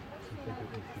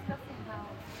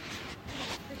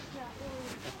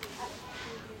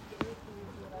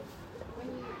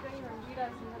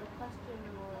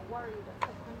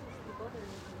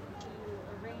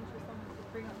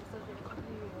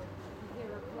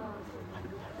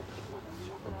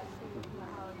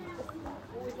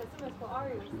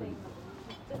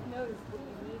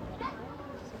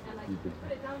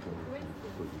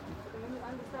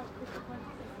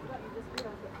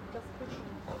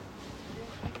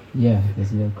 Yeah,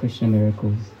 there's little Krishna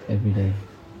miracles every day.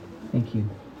 Thank you.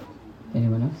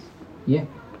 Anyone else? Yeah,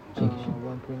 Jake.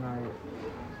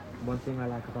 One thing I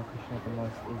like about Krishna the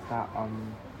most is that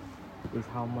is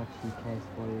how much he cares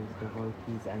for his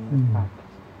devotees, and the fact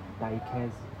that he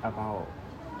cares about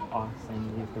us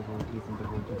and his devotees and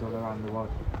devotees all around the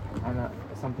world. And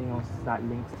something else that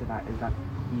links to that is that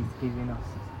he's giving us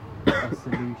a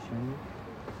solution.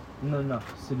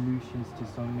 Solutions to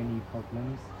so many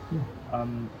problems. Yeah.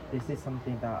 This is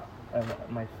something that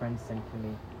my friend sent to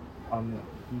me.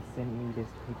 He sent me this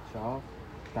picture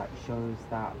that shows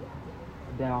that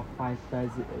there are 5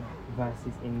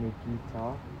 verses in the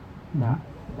Gita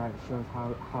that shows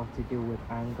how to deal with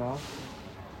anger,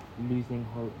 losing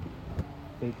hope,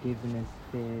 forgiveness,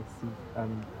 fear,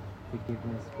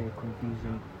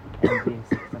 confusion,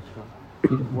 envious, etc.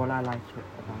 What I like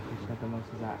about Krishna the most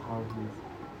is that how he's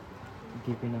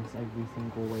giving us every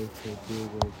single way to deal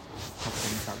with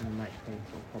problems that we might face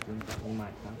or problems that we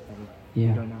might have and we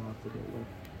don't know how to deal with.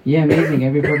 Yeah, amazing.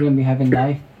 Every problem we have in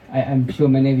life, I'm sure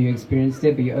many of you experienced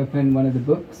it, but you open one of the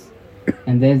books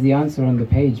and there's the answer on the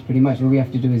page. Pretty much all we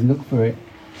have to do is look for it.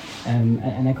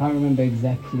 And I can't remember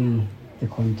exactly the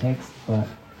context, but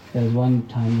there was one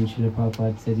time when Srila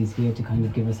Prabhupada said he's here to kind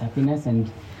of give us happiness,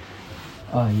 and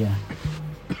oh yeah.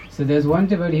 So there's one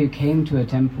devotee who came to a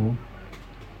temple,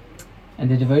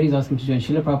 and the devotees asked him to join.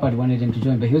 Srila Prabhupada wanted him to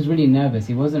join, but he was really nervous.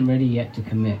 He wasn't ready yet to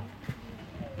commit.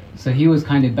 So he was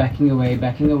kind of backing away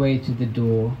to the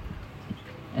door,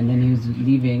 and then he was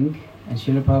leaving, and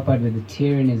Srila Prabhupada, with a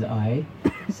tear in his eye,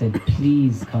 said,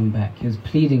 please come back. He was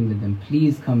pleading with them,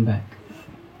 please come back.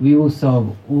 We will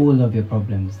solve all of your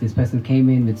problems. This person came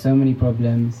in with so many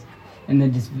problems. And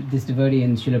then this devotee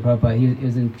in Srila Prabhupada, he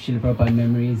was in Srila Prabhupada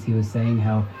Memories, he was saying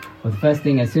how, well, the first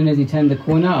thing, as soon as he turned the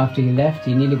corner after he left,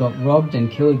 he nearly got robbed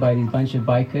and killed by these bunch of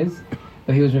bikers.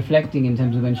 But he was reflecting in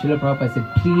terms of when Srila Prabhupada said,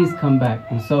 please come back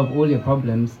and solve all your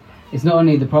problems. It's not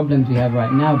only the problems we have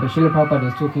right now, but Srila Prabhupada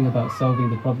was talking about solving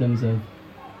the problems of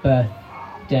birth,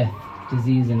 death,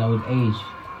 disease and old age.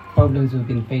 Problems we've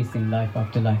been facing life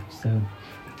after life. So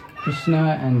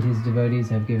Krishna and his devotees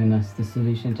have given us the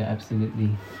solution to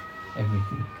absolutely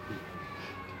everything.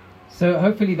 So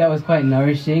hopefully that was quite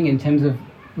nourishing in terms of,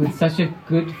 with such a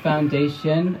good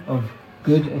foundation of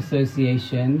good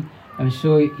association. I'm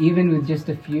sure even with just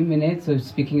a few minutes of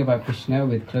speaking about Krishna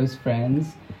with close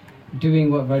friends,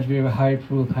 doing what Vajrayana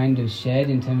Hariprabhu kind of shared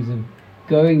in terms of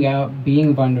going out,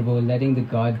 being vulnerable, letting the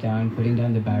guard down, putting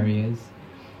down the barriers,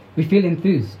 we feel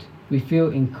enthused, we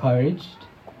feel encouraged,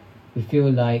 we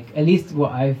feel like, at least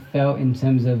what I've felt in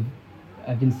terms of,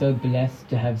 I've been so blessed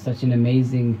to have such an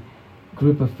amazing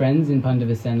group of friends in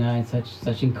Pandavasena and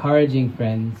such encouraging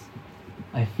friends.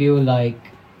 I feel like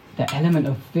the element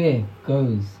of fear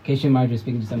goes. Keshav Maharaj was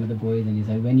speaking to some of the boys and he's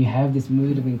like, when you have this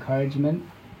mood of encouragement,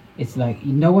 it's like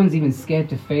no one's even scared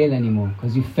to fail anymore,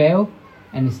 because you fail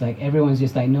and it's like everyone's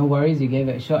just like, no worries, you gave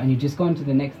it a shot, and you just go on to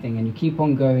the next thing and you keep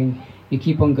on going,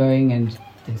 and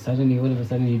then suddenly all of a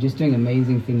sudden you're just doing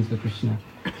amazing things for Krishna.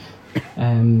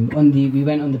 We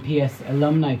went on the PS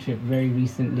alumni trip very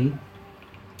recently,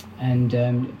 and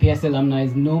PS alumni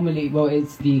is normally, well,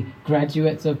 it's the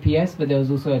graduates of PS, but there was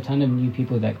also a ton of new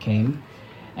people that came,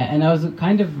 and I was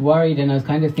kind of worried, and I was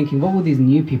kind of thinking, what will these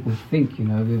new people think, you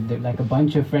know, with like a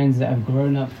bunch of friends that have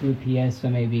grown up through PS for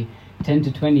maybe 10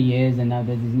 to 20 years, and now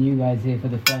there's these new guys here for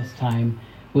the first time.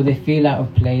 Will they feel out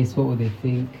of place? What will they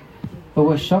think? But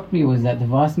what shocked me was that the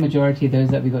vast majority of those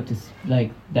that we got to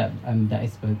that I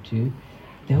spoke to,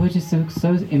 they were just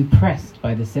so impressed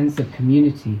by the sense of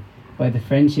community, by the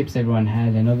friendships everyone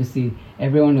had, and obviously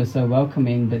everyone was so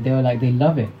welcoming. But they were like, they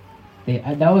love it.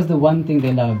 That was the one thing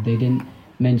they loved. They didn't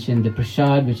mention the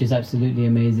prasad, which is absolutely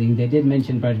amazing. They did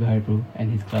mention Braj Bihari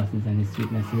and his classes and his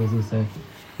sweetness. He was also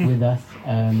with us,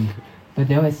 but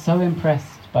they were so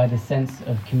impressed by the sense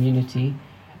of community.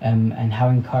 And how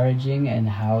encouraging and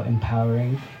how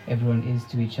empowering everyone is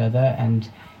to each other. And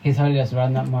His Holiness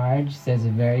Radhanath Maharaj says a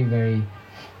very, very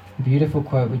beautiful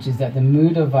quote, which is that the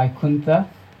mood of Vaikuntha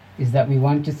is that we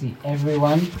want to see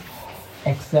everyone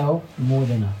excel more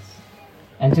than us.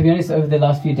 And to be honest, over the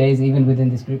last few days, even within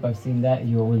this group, I've seen that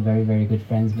you're all very, very good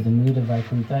friends. But the mood of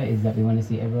Vaikuntha is that we want to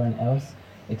see everyone else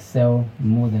excel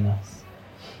more than us.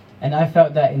 And I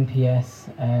felt that in PS.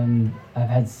 I've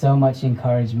had so much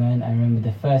encouragement. I remember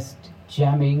the first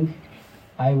jamming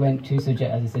I went to, so as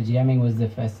I said, jamming was the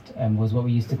first, was what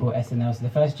we used to call SNL. So the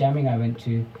first jamming I went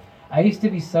to, I used to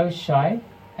be so shy.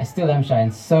 I still am shy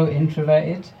and so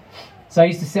introverted. So I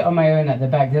used to sit on my own at the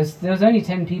back. There was only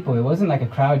 10 people. It wasn't like a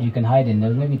crowd you can hide in. There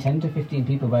was maybe 10 to 15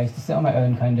 people, but I used to sit on my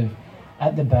own kind of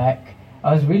at the back.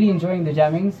 I was really enjoying the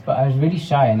jammings, but I was really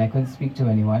shy and I couldn't speak to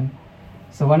anyone.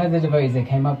 So one of the devotees, they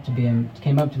came up to me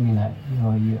like,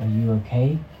 are you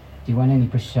okay? Do you want any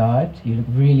prasad? You look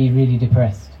really, really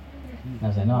depressed. And I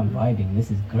was like, no, I'm vibing. This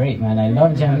is great, man. I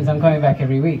love jammings. I'm coming back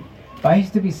every week. But I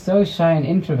used to be so shy and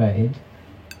introverted.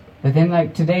 But then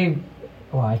like today,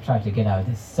 I tried to get out of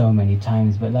this so many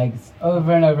times, but like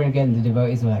over and over again, the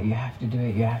devotees were like, you have to do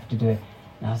it, you have to do it.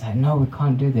 And I was like, no, we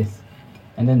can't do this.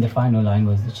 And then the final line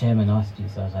was, the chairman asked you.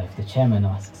 So I was like, if the chairman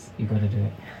asks, you got to do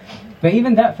it. But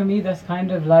even that for me, that's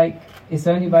kind of like, it's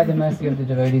only by the mercy of the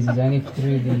devotees, it's only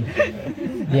through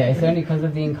it's only because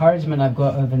of the encouragement I've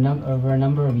got over a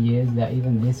number of years, that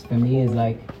even this for me is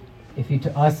like, if you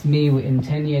ask me in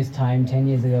 10 years time, 10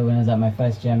 years ago when I was at my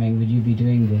first jamming, would you be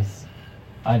doing this?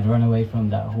 I'd run away from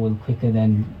that hall quicker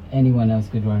than anyone else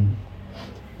could run.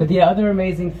 But the other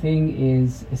amazing thing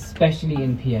is, especially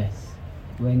in PS,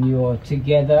 when you're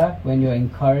together, when you're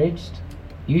encouraged,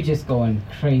 you just go on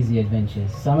crazy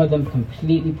adventures. Some of them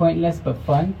completely pointless but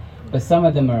fun, but some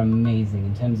of them are amazing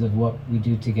in terms of what we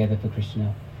do together for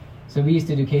Krishna. So we used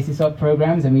to do KCSOC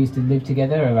programs, and we used to live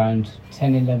together, around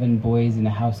 10, 11 boys in a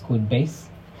house called Base.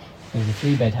 It was a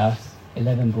 3-bed house,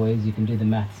 11 boys. You can do the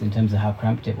maths in terms of how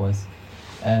cramped it was.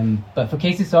 But for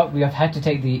KCSOC, we have had to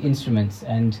take the instruments,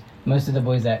 and most of the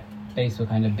boys at Base were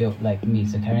kind of built like me,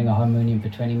 so carrying a harmonium for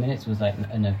 20 minutes was like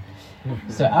a no.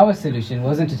 So our solution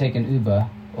wasn't to take an Uber,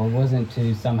 or wasn't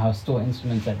to somehow store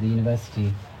instruments at the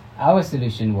university. Our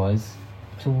solution was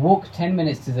to walk 10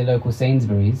 minutes to the local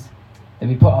Sainsbury's, then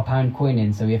we put our pound coin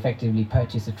in, so we effectively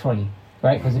purchase a trolley,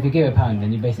 right? Because if you give a pound,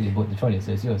 then you basically bought the trolley,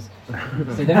 so it's yours.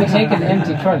 So then we take an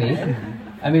empty trolley,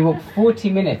 and we walk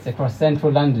 40 minutes across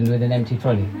central London with an empty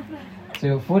trolley.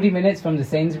 So 40 minutes from the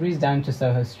Sainsbury's down to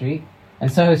Soho Street,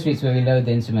 and Soho Street's where we load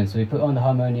the instruments. So we put on the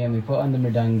harmonium, we put on the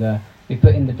mridanga, we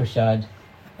put in the prashad,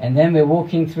 and then we're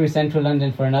walking through central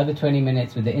London for another 20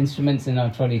 minutes with the instruments in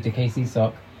our trolley to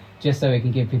KCSOC, just so we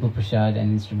can give people prashad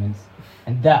and instruments.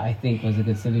 And that, I think, was a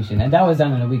good solution. And that was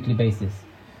done on a weekly basis.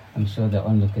 I'm sure the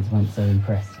onlookers weren't so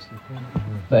impressed.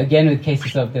 But again, with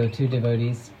KCSOC, there were 2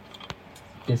 devotees.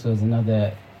 This was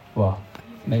another, well,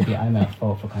 maybe I'm at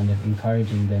fault for kind of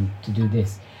encouraging them to do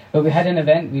this. But we had an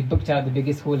event. We booked out the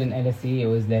biggest hall in LSE. It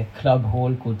was their club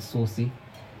hall called Saucy.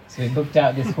 So we booked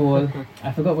out this hall.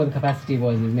 I forgot what the capacity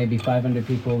was. It was maybe 500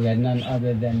 people. We had none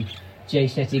other than Jay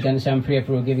Shetty, Ganesham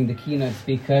Priyapura giving the keynote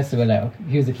speaker. So we're like, okay,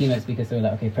 he was the keynote speaker. So we're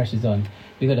like, okay, pressure's on.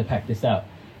 We got to pack this out.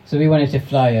 So we wanted to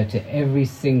fly out to every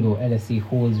single LSE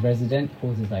Halls resident.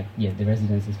 Halls is like, yeah, the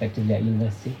residents effectively at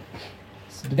university.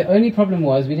 So, but the only problem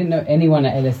was we didn't know anyone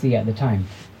at LSE at the time.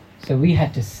 So we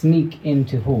had to sneak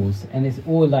into halls, and it's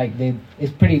all like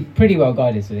it's pretty well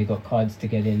guarded. So they got cards to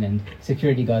get in and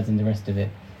security guards and the rest of it.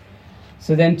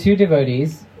 So then 2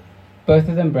 devotees, both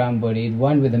of them brown-bodied,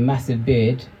 one with a massive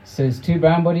beard. So it's 2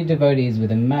 brown-bodied devotees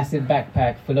with a massive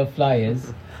backpack full of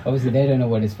flyers. Obviously they don't know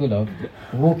what it's full of.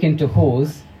 Walk into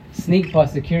halls, sneak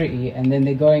past security, and then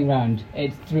they're going around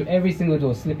through every single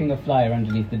door, slipping a flyer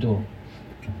underneath the door.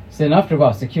 So then after a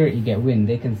while, security get wind.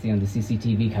 They can see on the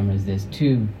CCTV cameras there's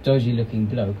 2 dodgy-looking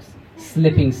blokes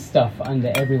slipping stuff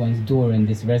under everyone's door in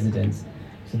this residence.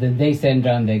 So then they send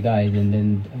round their guys, and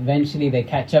then eventually they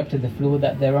catch up to the floor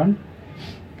that they're on,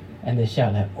 and they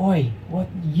shout like, "Oi, what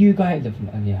you guys..." Yeah,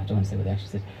 I don't want to say what they actually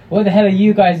said. "What the hell are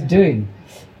you guys doing?"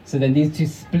 So then these 2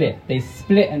 split. They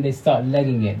split and they start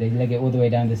legging it. They leg it all the way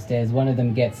down the stairs. One of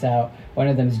them gets out. One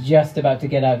of them's just about to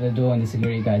get out the door, and the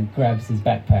security guy grabs his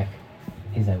backpack.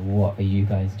 He's like, "What are you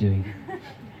guys doing?"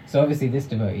 So obviously this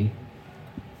devotee,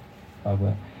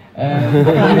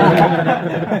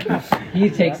 he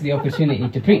takes the opportunity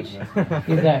to preach.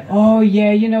 He's like, "Oh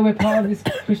yeah, you know, we're part of this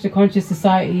Krishna Conscious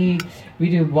Society. We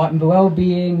do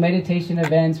well-being, meditation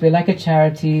events. We're like a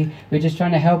charity. We're just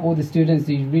trying to help all the students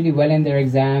do really well in their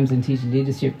exams and teach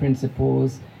leadership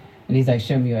principles." And he's like,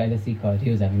 "Show me your LSE card." He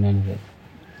was having none of it.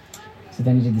 So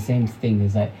then he did the same thing.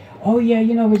 He's like, "Oh yeah,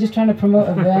 you know, we're just trying to promote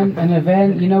an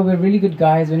event. You know, we're really good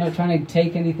guys. We're not trying to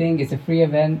take anything. It's a free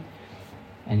event."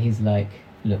 And he's like,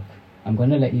 "Look, I'm going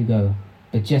to let you go,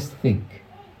 but just think,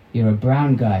 you're a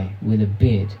brown guy with a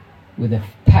beard, with a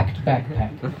packed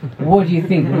backpack. What do you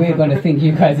think we're going to think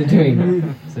you guys are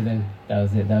doing?" So then that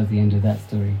was it. That was the end of that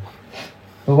story.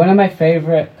 But one of my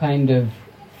favorite kind of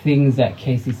things at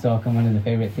KCSOC, and one of the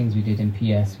favorite things we did in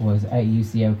PS, was at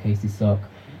UCL KCSOC.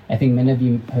 I think many of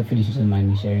you, hopefully she doesn't mind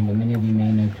me sharing, but many of you may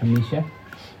know Pramisha.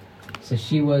 So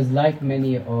she was like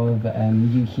many of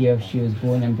you here. She was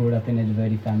born and brought up in a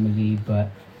devotee family, but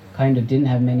kind of didn't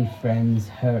have many friends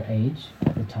her age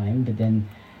at the time. But then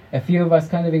a few of us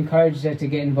kind of encouraged her to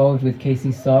get involved with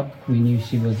KCSOC. We knew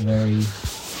she was very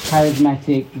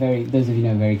charismatic, those of you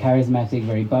know, very charismatic,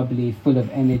 very bubbly, full of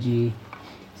energy.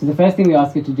 So the first thing we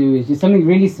asked her to do is just something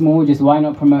really small, just why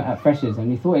not promote at Freshers? And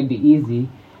we thought it'd be easy.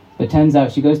 But turns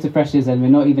out she goes to Freshers and we're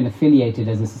not even affiliated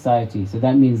as a society. So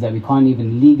that means that we can't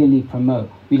even legally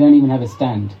promote. We don't even have a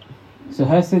stand. So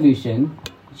her solution,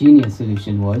 genius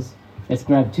solution, was let's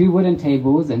grab 2 wooden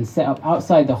tables and set up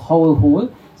outside the whole hall.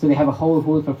 So they have a whole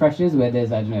hall for Freshers where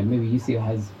there's, I don't know, maybe UCL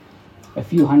has a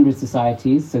few hundred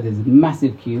societies. So there's a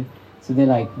massive queue. So they're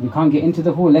like, we can't get into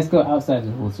the hall. Let's go outside of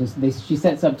the hall. So she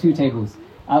sets up 2 tables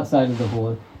outside of the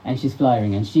hall. And she's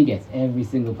flyering, and she gets every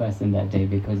single person that day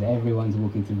because everyone's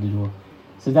walking through the door.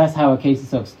 So that's how our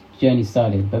KCSOC's journey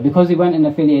started. But because we weren't an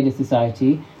affiliated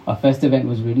society, our first event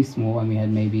was really small, and we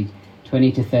had maybe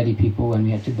 20 to 30 people, and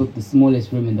we had to book the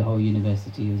smallest room in the whole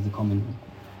university. It was the common room.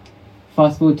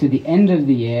 Fast forward to the end of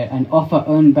the year, and off her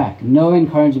own back, no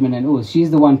encouragement at all.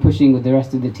 She's the one pushing with the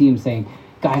rest of the team, saying,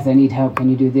 "Guys, I need help. Can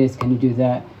you do this? Can you do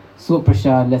that? Sort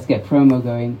prashad. Let's get promo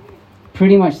going."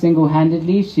 Pretty much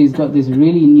single-handedly, she's got this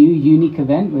really new, unique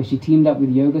event where she teamed up with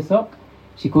Yoga Sock,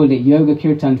 She called it Yoga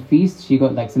Kirtan Feast. She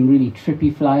got like some really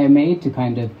trippy flyer made to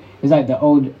kind of, it was like the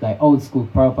old school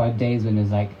Prabhupada days when it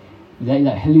was like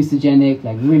hallucinogenic,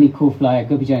 like really cool flyer.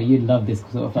 Gopi Chand, you'd love this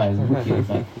sort of flyer. It's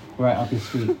like right up your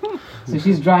street. So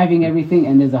she's driving everything,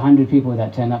 and there's 100 people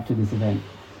that turn up to this event.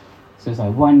 So it's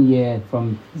like 1 year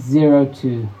from 0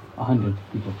 to 100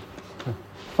 people.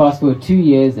 Fast forward 2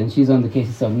 years, and she's on the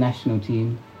KC Sock national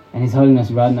team, and His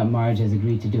Holiness Radhanath Maharaj has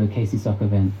agreed to do a KC Sock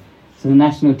event. So the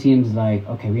national team's like,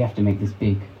 okay, we have to make this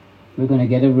big. We're going to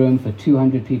get a room for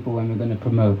 200 people, and we're going to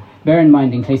promote. Bear in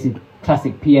mind, in classic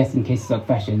PS and KC Sock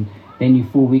fashion, they knew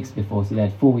 4 weeks before, so they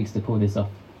had 4 weeks to pull this off.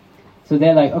 So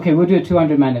they're like, okay, we'll do a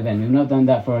 200-man event. We've not done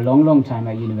that for a long, long time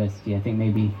at university. I think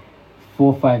maybe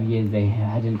 4 or 5 years they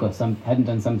hadn't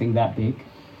done something that big.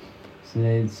 So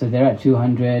they're at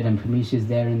 200, and Pramisha's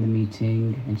there in the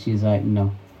meeting, and she's like,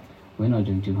 no, we're not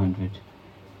doing 200.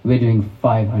 We're doing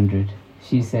 500.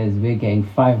 She says, we're getting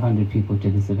 500 people to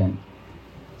this event.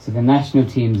 So the national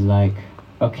team's like,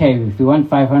 okay, if we want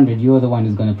 500, you're the one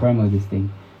who's going to promo this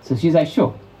thing. So she's like,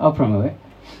 sure, I'll promo it.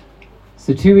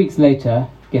 So 2 weeks later,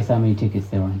 guess how many tickets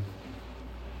they're on?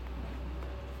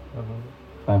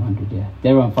 500, yeah.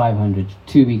 They're on 500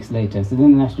 2 weeks later. So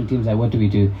then the national team's like, what do we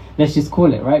do? Let's just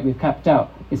call it, right? We've capped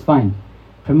out. It's fine.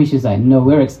 Pramisha's like, no,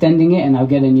 we're extending it, and I'll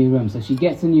get a new room. So she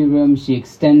gets a new room, she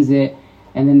extends it,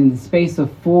 and then in the space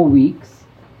of 4 weeks,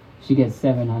 she gets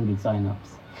 700 sign-ups.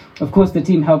 Of course, the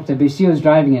team helped her, but she was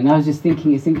driving it, and I was just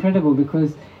thinking, it's incredible,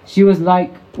 because she was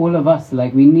like all of us.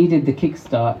 Like, we needed the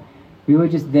kickstart. We were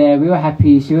just there. We were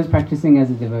happy. She was practicing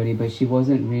as a devotee, but she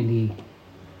wasn't really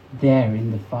there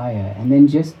in the fire. And then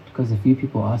just because a few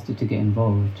people asked her to get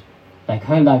involved, like,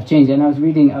 her life changed. And I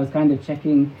was kind of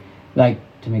checking, like,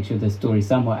 to make sure the story's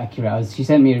somewhat accurate. She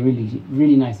sent me a really,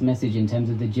 really nice message in terms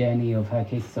of the journey of her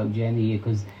KC Sock journey,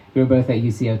 because we were both at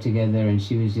UCL together, and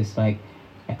she was just like,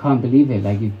 I can't believe it.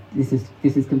 Like, this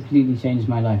has completely changed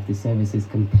my life. This service has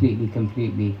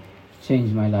completely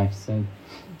changed my life. So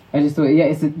I just thought, yeah,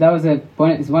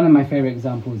 it's one of my favorite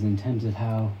examples in terms of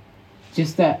how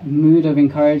just that mood of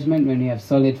encouragement when you have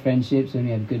solid friendships, when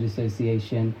you have good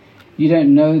association, you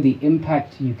don't know the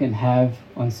impact you can have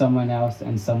on someone else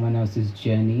and someone else's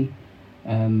journey.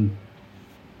 Gopinath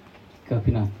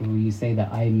Prabhu, you say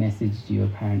that I messaged you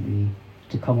apparently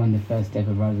to come on the first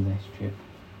ever Radhadesh trip.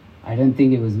 I don't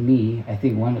think it was me. I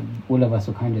think all of us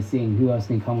were kind of seeing who else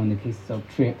can come on the KC Sock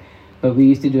trip. But we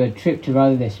used to do a trip to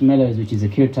Radhadesh Mellows, which is a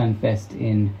Kirtan fest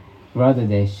in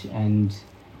Radhadesh, and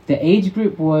the age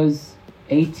group was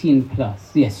 18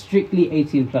 plus. Yes, strictly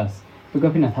 18 plus. But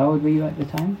Gopinath, how old were you at the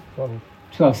time?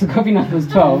 12. So Gopinath was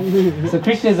 12. So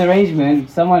Krishna's arrangement,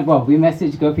 we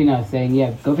messaged Gopinath saying,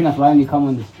 yeah, Gopinath, why don't you come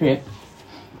on this trip?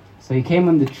 So he came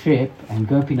on the trip, and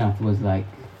Gopinath was like,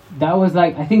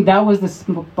 I think that was the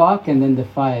spark, and then the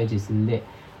fire just lit.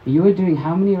 You were doing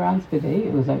how many rounds per day?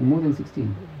 It was like more than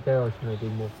 16. There I was trying to do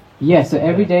more. Yeah, so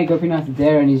every day Gopinath is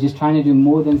there, and he's just trying to do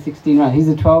more than 16 rounds. He's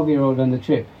a 12-year-old on the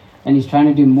trip, and he's trying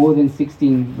to do more than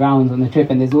 16 rounds on the trip.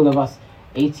 And there's all of us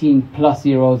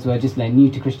 18-plus-year-olds who are just like new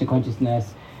to Krishna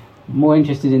consciousness, more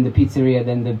interested in the pizzeria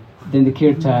than the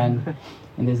kirtan.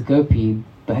 And there's Gopi.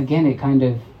 But again, it kind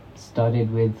of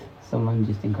started with someone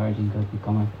just encouraging Gopi,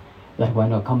 come on, like, why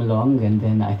not come along? And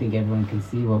then I think everyone can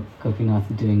see what Gopinath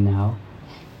is doing now.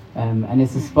 And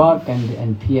it's a spark,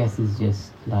 and PS is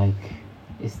just like,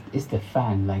 it's the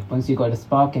fan. Like, once you got a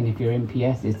spark, and if you're in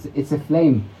PS, it's a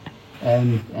flame,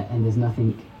 and there's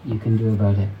nothing you can do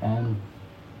about it.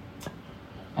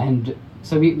 And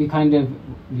so we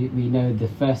know the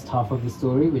first half of the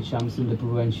story with Shyamsundar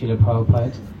Prabhu and Srila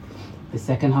Prabhupada. The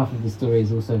second half of the story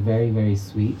is also very, very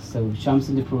sweet. So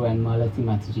Shyamsundar Prabhu and Malati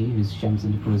Mataji, who's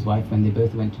Shyamsundar Prabhu's wife, when they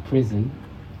both went to prison,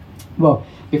 well,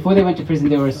 before they went to prison,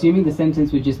 they were assuming the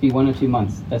sentence would just be 1 or 2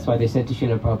 months. That's why they said to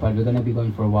Srila Prabhupada, we're going to be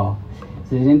going for a while.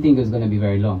 So they didn't think it was going to be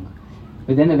very long.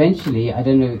 But then eventually, I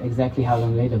don't know exactly how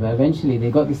long later, but eventually they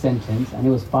got the sentence, and it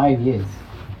was 5 years.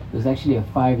 It was actually a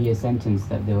 5-year sentence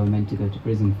that they were meant to go to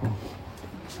prison for.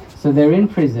 So they're in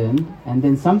prison, and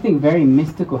then something very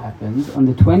mystical happens. On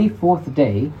the 24th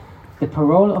day, the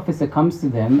parole officer comes to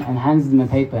them and hands them a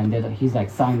paper, and he's like,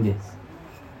 sign this.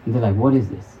 And they're like, what is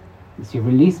this? It's your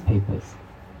release papers.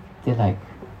 They're like,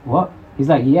 what? He's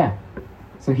like, yeah.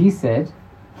 So he said,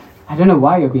 I don't know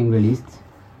why you're being released.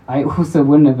 I also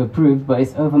wouldn't have approved, but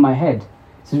it's over my head.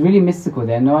 So it's really mystical.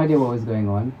 They had no idea what was going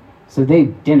on. So they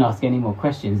didn't ask any more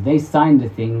questions. They signed the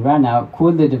thing, ran out,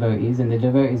 called the devotees, and the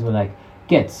devotees were like,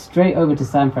 get straight over to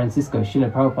San Francisco.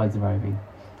 Srila Prabhupada's arriving.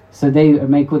 So they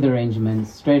make all the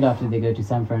arrangements. Straight after they go to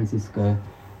San Francisco,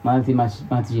 Malati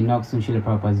Mataji knocks on Srila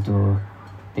Prabhupada's door.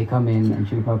 They come in, and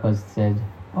Srila Prabhupada said,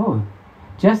 oh,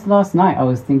 Just last night I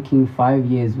was thinking 5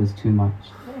 years was too much.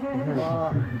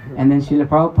 And then Srila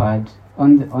Prabhupada,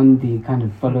 on the kind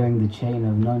of following the chain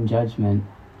of non-judgment,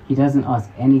 he doesn't ask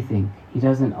anything. He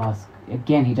doesn't ask,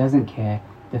 again, he doesn't care.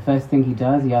 The first thing he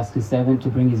does, he asks his servant to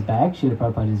bring his bag. Srila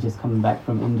Prabhupada is just coming back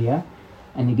from India,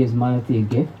 and he gives Malati a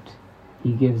gift.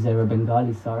 He gives her a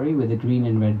Bengali sari with a green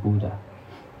and red border.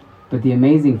 But the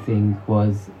amazing thing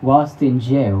was, whilst in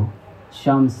jail,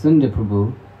 Shyam Sundar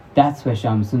Prabhu, that's where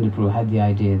Shyam Sundar Prabhu had the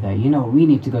idea that, you know, we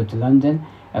need to go to London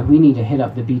and we need to hit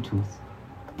up the Beatles.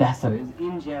 That's how it was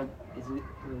in jail.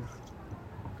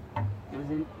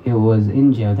 It was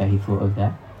in jail that he thought of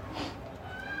that.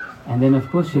 And then of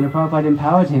course Srila Prabhupada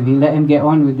empowered him. He let him get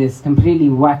on with this completely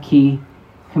wacky,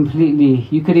 completely,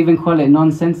 you could even call it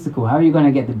nonsensical. How are you going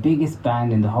to get the biggest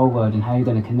band in the whole world, and how are you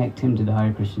going to connect him to the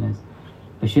Hare Krishnas?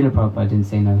 But Srila Prabhupada didn't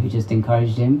say no. He just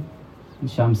encouraged him. And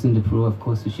Shyam Sundar Prabhu, of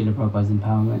course, with Srila Prabhupada's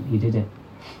empowerment, he did it.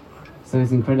 So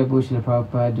it's incredible. Srila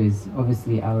Prabhupada is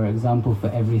obviously our example for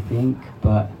everything,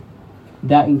 but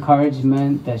that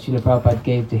encouragement that Srila Prabhupada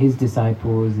gave to his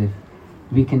disciples, if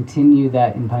we continue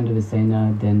that in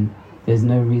Pandavasena, then there's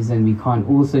no reason we can't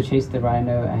also chase the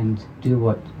rhino and do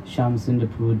what Shyam Sundar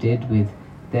Prabhu did with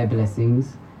their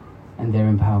blessings and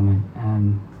their empowerment.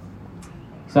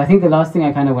 So I think the last thing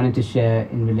I kind of wanted to share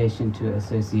in relation to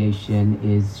association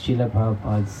is Srila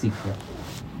Prabhupada's secret.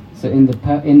 So in the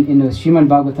Srimad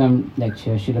Bhagavatam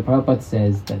lecture, Srila Prabhupada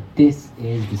says that this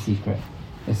is the secret.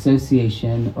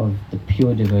 Association of the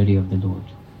pure devotee of the Lord.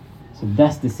 So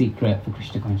that's the secret for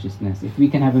Krishna consciousness. If we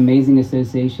can have amazing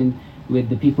association with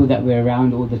the people that we're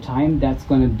around all the time, that's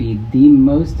going to be the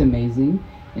most amazing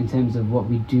in terms of what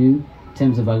we do, in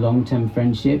terms of our long-term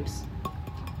friendships.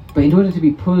 But in order to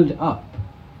be pulled up,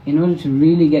 in order to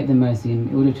really get the mercy,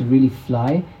 in order to really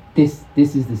fly, this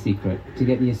is the secret, to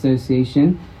get the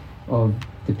association of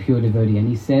the pure devotee. And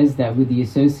he says that with the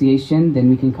association, then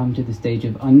we can come to the stage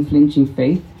of unflinching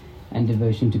faith and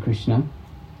devotion to Krishna.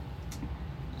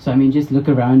 So I mean, just look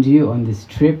around you on this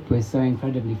trip. We're so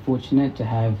incredibly fortunate to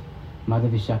have Mother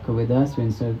Vishaka with us.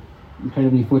 We're so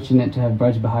incredibly fortunate to have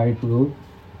Braj Bahari Prabhu.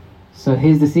 So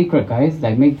here's the secret, guys.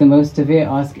 Like, make the most of it.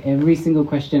 Ask every single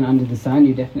question under the sun.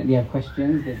 You definitely have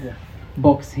questions. There's a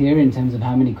box here in terms of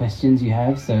how many questions you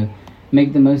have. So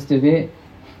make the most of it.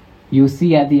 You'll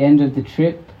see at the end of the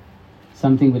trip,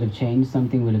 something will have changed,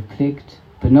 something will have clicked.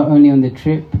 But not only on the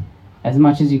trip, as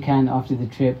much as you can after the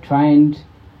trip, try and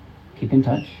keep in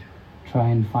touch. Try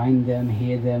and find them,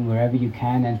 hear them wherever you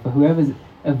can. And for whoever's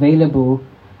available,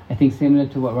 I think similar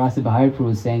to what Rasa Bahari Prabhu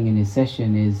was saying in his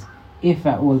session is, if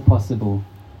at all possible,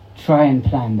 try and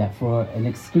plan that for an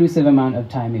exclusive amount of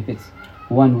time. If it's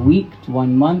 1 week,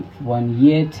 1 month, 1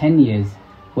 year, 10 years,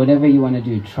 whatever you want to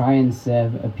do, try and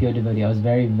serve a pure devotee. I was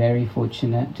very, very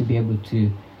fortunate to be able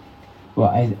to,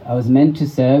 I was meant to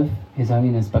serve His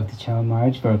Holiness Bhakti Chara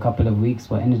Maharaj for a couple of weeks.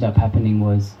 What ended up happening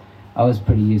was I was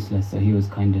pretty useless, so he was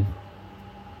kind of,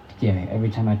 every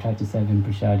time I tried to serve him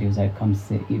prasad, he was like, come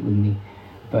sit, eat with me.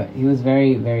 But he was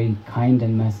very, very kind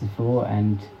and merciful,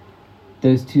 and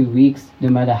those 2 weeks, no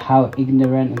matter how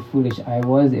ignorant and foolish I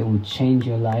was, it will change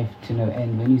your life to no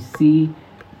end. When you see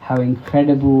how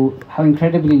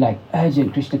incredibly like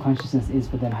urgent Krishna consciousness is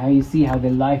for them, how you see how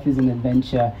their life is an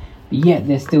adventure, yet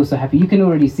they're still so happy. You can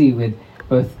already see with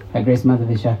both Her Grace Mother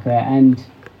Vishaka and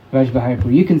Braj Bahari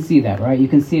Prabhu, you can see that, right? You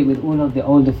can see it with all of the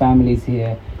older families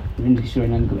here, Vrindakishore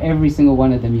and Nandagopal, every single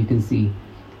one of them you can see.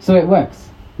 So it works.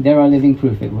 They're our living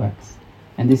proof it works.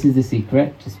 And this is the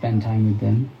secret, to spend time with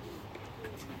them.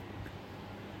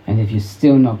 And if you're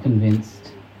still not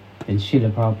convinced, then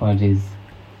Srila Prabhupada is,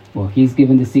 he's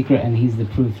given the secret and he's the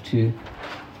proof too.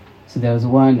 So there was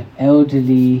one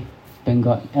elderly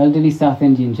South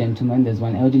Indian gentleman. There's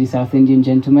one elderly South Indian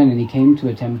gentleman, and he came to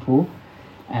a temple,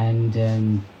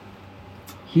 and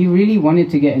he really wanted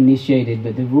to get initiated,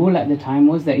 but the rule at the time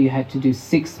was that you had to do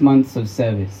 6 months of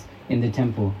service in the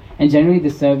temple. And generally the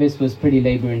service was pretty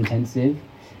labor intensive.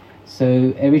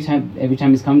 So every time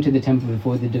he's come to the temple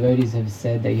before, the devotees have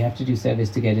said that you have to do service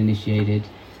to get initiated.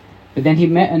 But then he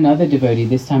met another devotee,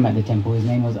 this time at the temple. His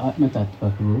name was Atmatattva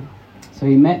Prabhu. So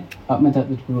he met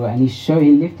Atmatattva Prabhu, and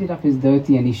he lifted up his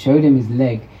dhoti and he showed him his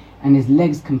leg, and his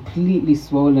leg's completely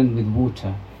swollen with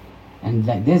water. And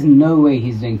like, there's no way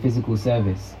he's doing physical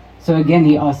service. So again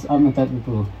he asked Atmatattva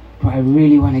Prabhu, I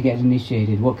really want to get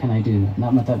initiated, what can I do? And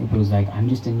Atmatattva Prabhu was like, I'm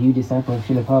just a new disciple of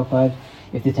Srila Prabhupada.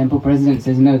 If the temple president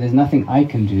says no, there's nothing I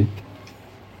can do.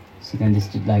 So then this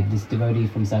devotee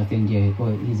from South India,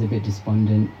 he's a bit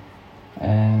despondent.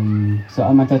 So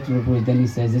Atmatattva Prabhu, then he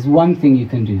says, there's one thing you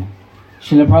can do.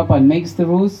 Srila Prabhupada makes the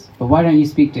rules, but why don't you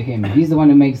speak to him? He's the one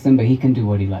who makes them, but he can do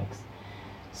what he likes.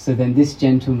 So then this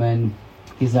gentleman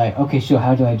he's like, okay, sure,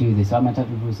 how do I do this? So Ahmad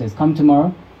Taqi Prabhu says, come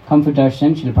tomorrow, come for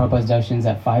darshan. Srila Prabhupada's darshan's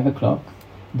at 5 o'clock.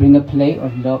 Bring a plate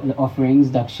of offerings,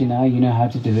 dakshina, you know how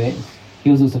to do it.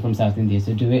 He was also from South India,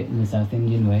 so do it in the South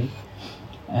Indian way.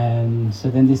 So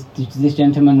then this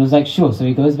gentleman was like, sure. So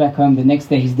he goes back home. The next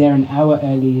day he's there an hour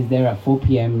early. He's there at 4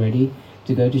 p.m. ready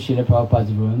to go to Srila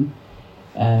Prabhupada's room.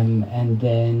 And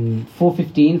then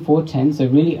 4:15, 4:10, so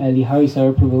really early, Hari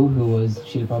Saraprabhu, who was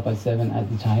Srila Prabhupada's servant at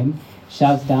the time,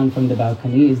 shouts down from the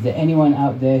balcony, is there anyone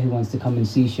out there who wants to come and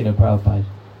see Srila Prabhupada?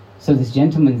 So this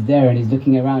gentleman's there and he's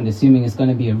looking around, assuming it's going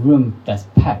to be a room that's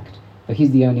packed, but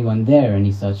he's the only one there, and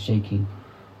he starts shaking.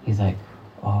 He's like,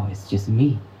 oh, it's just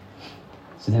me.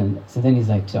 So then he's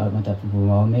like to Ahmad Taqi Prabhu,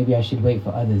 well, maybe I should wait for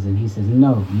others. And he says,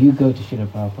 no, you go to Srila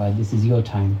Prabhupada, this is your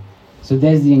time. So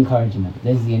there's the encouragement,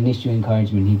 there's the initial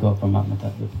encouragement he got from Ahmad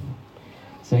Taqi Prabhu.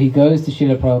 So he goes to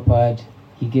Srila Prabhupada,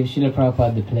 he gives Srila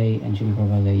Prabhupada the plate, and Srila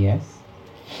Prabhupada says yes.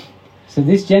 So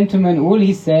this gentleman, all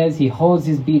he says, he holds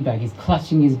his bead bag, he's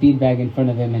clutching his bead bag in front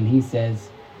of him, and he says,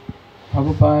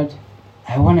 Prabhupada,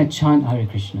 I want to chant Hare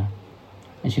Krishna.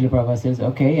 And Srila Prabhupada says,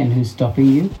 okay, and who's stopping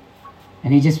you?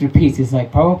 And he just repeats, he's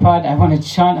like, Prabhupada, I want to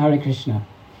chant Hare Krishna.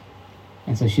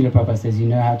 And so Srila Prabhupada says, you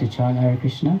know how to chant Hare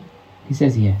Krishna? He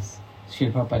says, yes.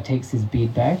 Srila Prabhupada takes his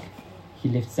bead bag, he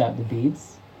lifts out the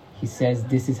beads, he says,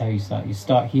 this is how you start. You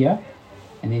start here,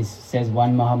 and he says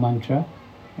one Maha Mantra,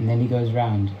 and then he goes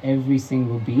round. Every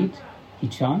single bead, he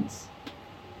chants,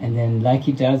 and then like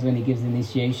he does when he gives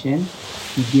initiation,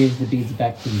 he gives the beads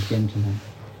back to this gentleman.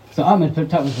 So Ahmad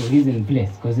Taqi, he's in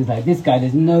bliss, because he's like, this guy,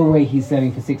 there's no way he's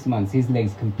serving for 6 months. His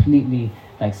legs completely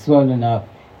like swollen up.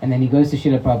 And then he goes to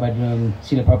Srila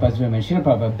Prabhupada's room, and Srila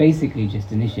Prabhupada basically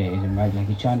just initiated him, right? Like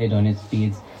he chanted on his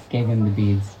beads, gave him the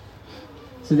beads.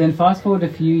 So then fast forward a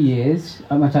few years,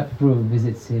 Ahmad Taqi Prabhu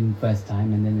visits him first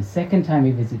time, and then the second time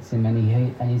he visits him,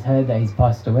 and he's heard that he's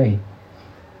passed away.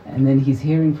 And then he's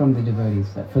hearing from the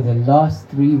devotees that for the last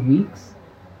 3 weeks,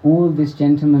 all this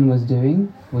gentleman was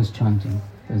doing was chanting.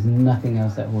 There was nothing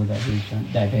else that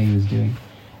day he was doing.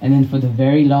 And then for the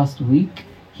very last week,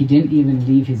 he didn't even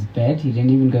leave his bed, he didn't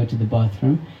even go to the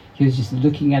bathroom. He was just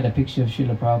looking at a picture of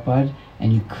Srila Prabhupada,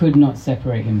 and you could not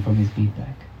separate him from his bead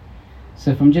bag.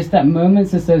 So from just that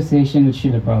moment's association with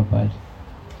Srila Prabhupada,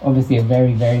 obviously a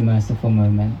very, very merciful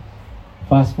moment,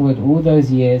 fast forward all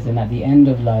those years, and at the end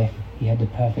of life, he had the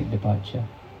perfect departure.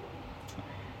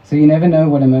 So you never know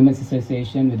what a moment's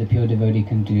association with a pure devotee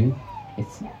can do.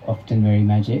 It's often very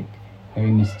magic, very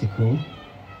mystical.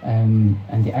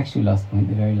 And the actual last point,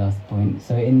 the very last point.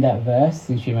 So in that verse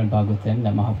in Srimad Bhagavatam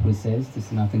that Mahaprabhu says to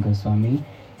Sanatana Goswami,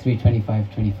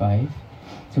 3:25-25,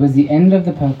 towards the end of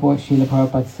the purport, Srila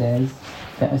Prabhupada says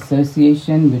that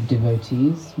association with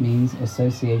devotees means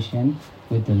association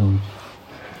with the Lord.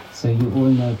 So you all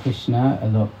know Krishna a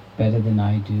lot better than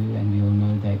I do, and we all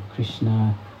know that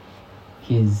Krishna,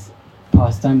 his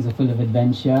pastimes are full of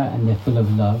adventure and they're full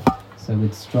of love. So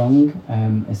with strong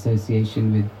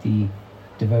association with the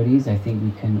devotees, I think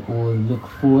we can all look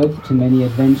forward to many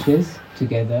adventures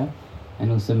together,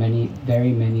 and also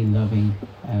very many loving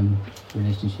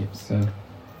relationships. So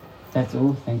that's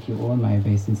all. Thank you all. My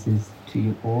obeisances to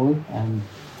you all.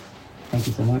 Thank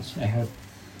you so much. I hope,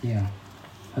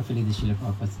 hopefully the Srila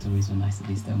Prabhupada stories were nice. At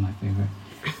least they were my favorite.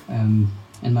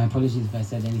 And my apologies if I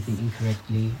said anything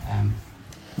incorrectly.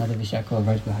 Mother Vishaka or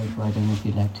Rajbahari, I don't know if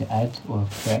you'd like to add or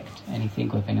correct anything,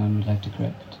 or if anyone would like to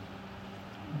correct.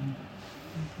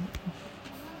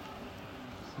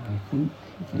 So I think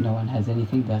if no one has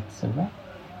anything, that's a wrap.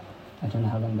 I don't know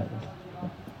how long that was.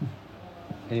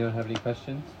 Anyone have any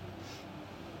questions?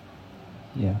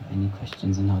 Yeah, any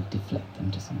questions, and I'll deflect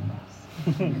them to someone else.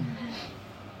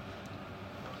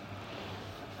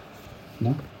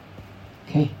 No?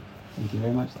 Okay. Thank you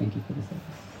very much. Thank you for the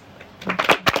service.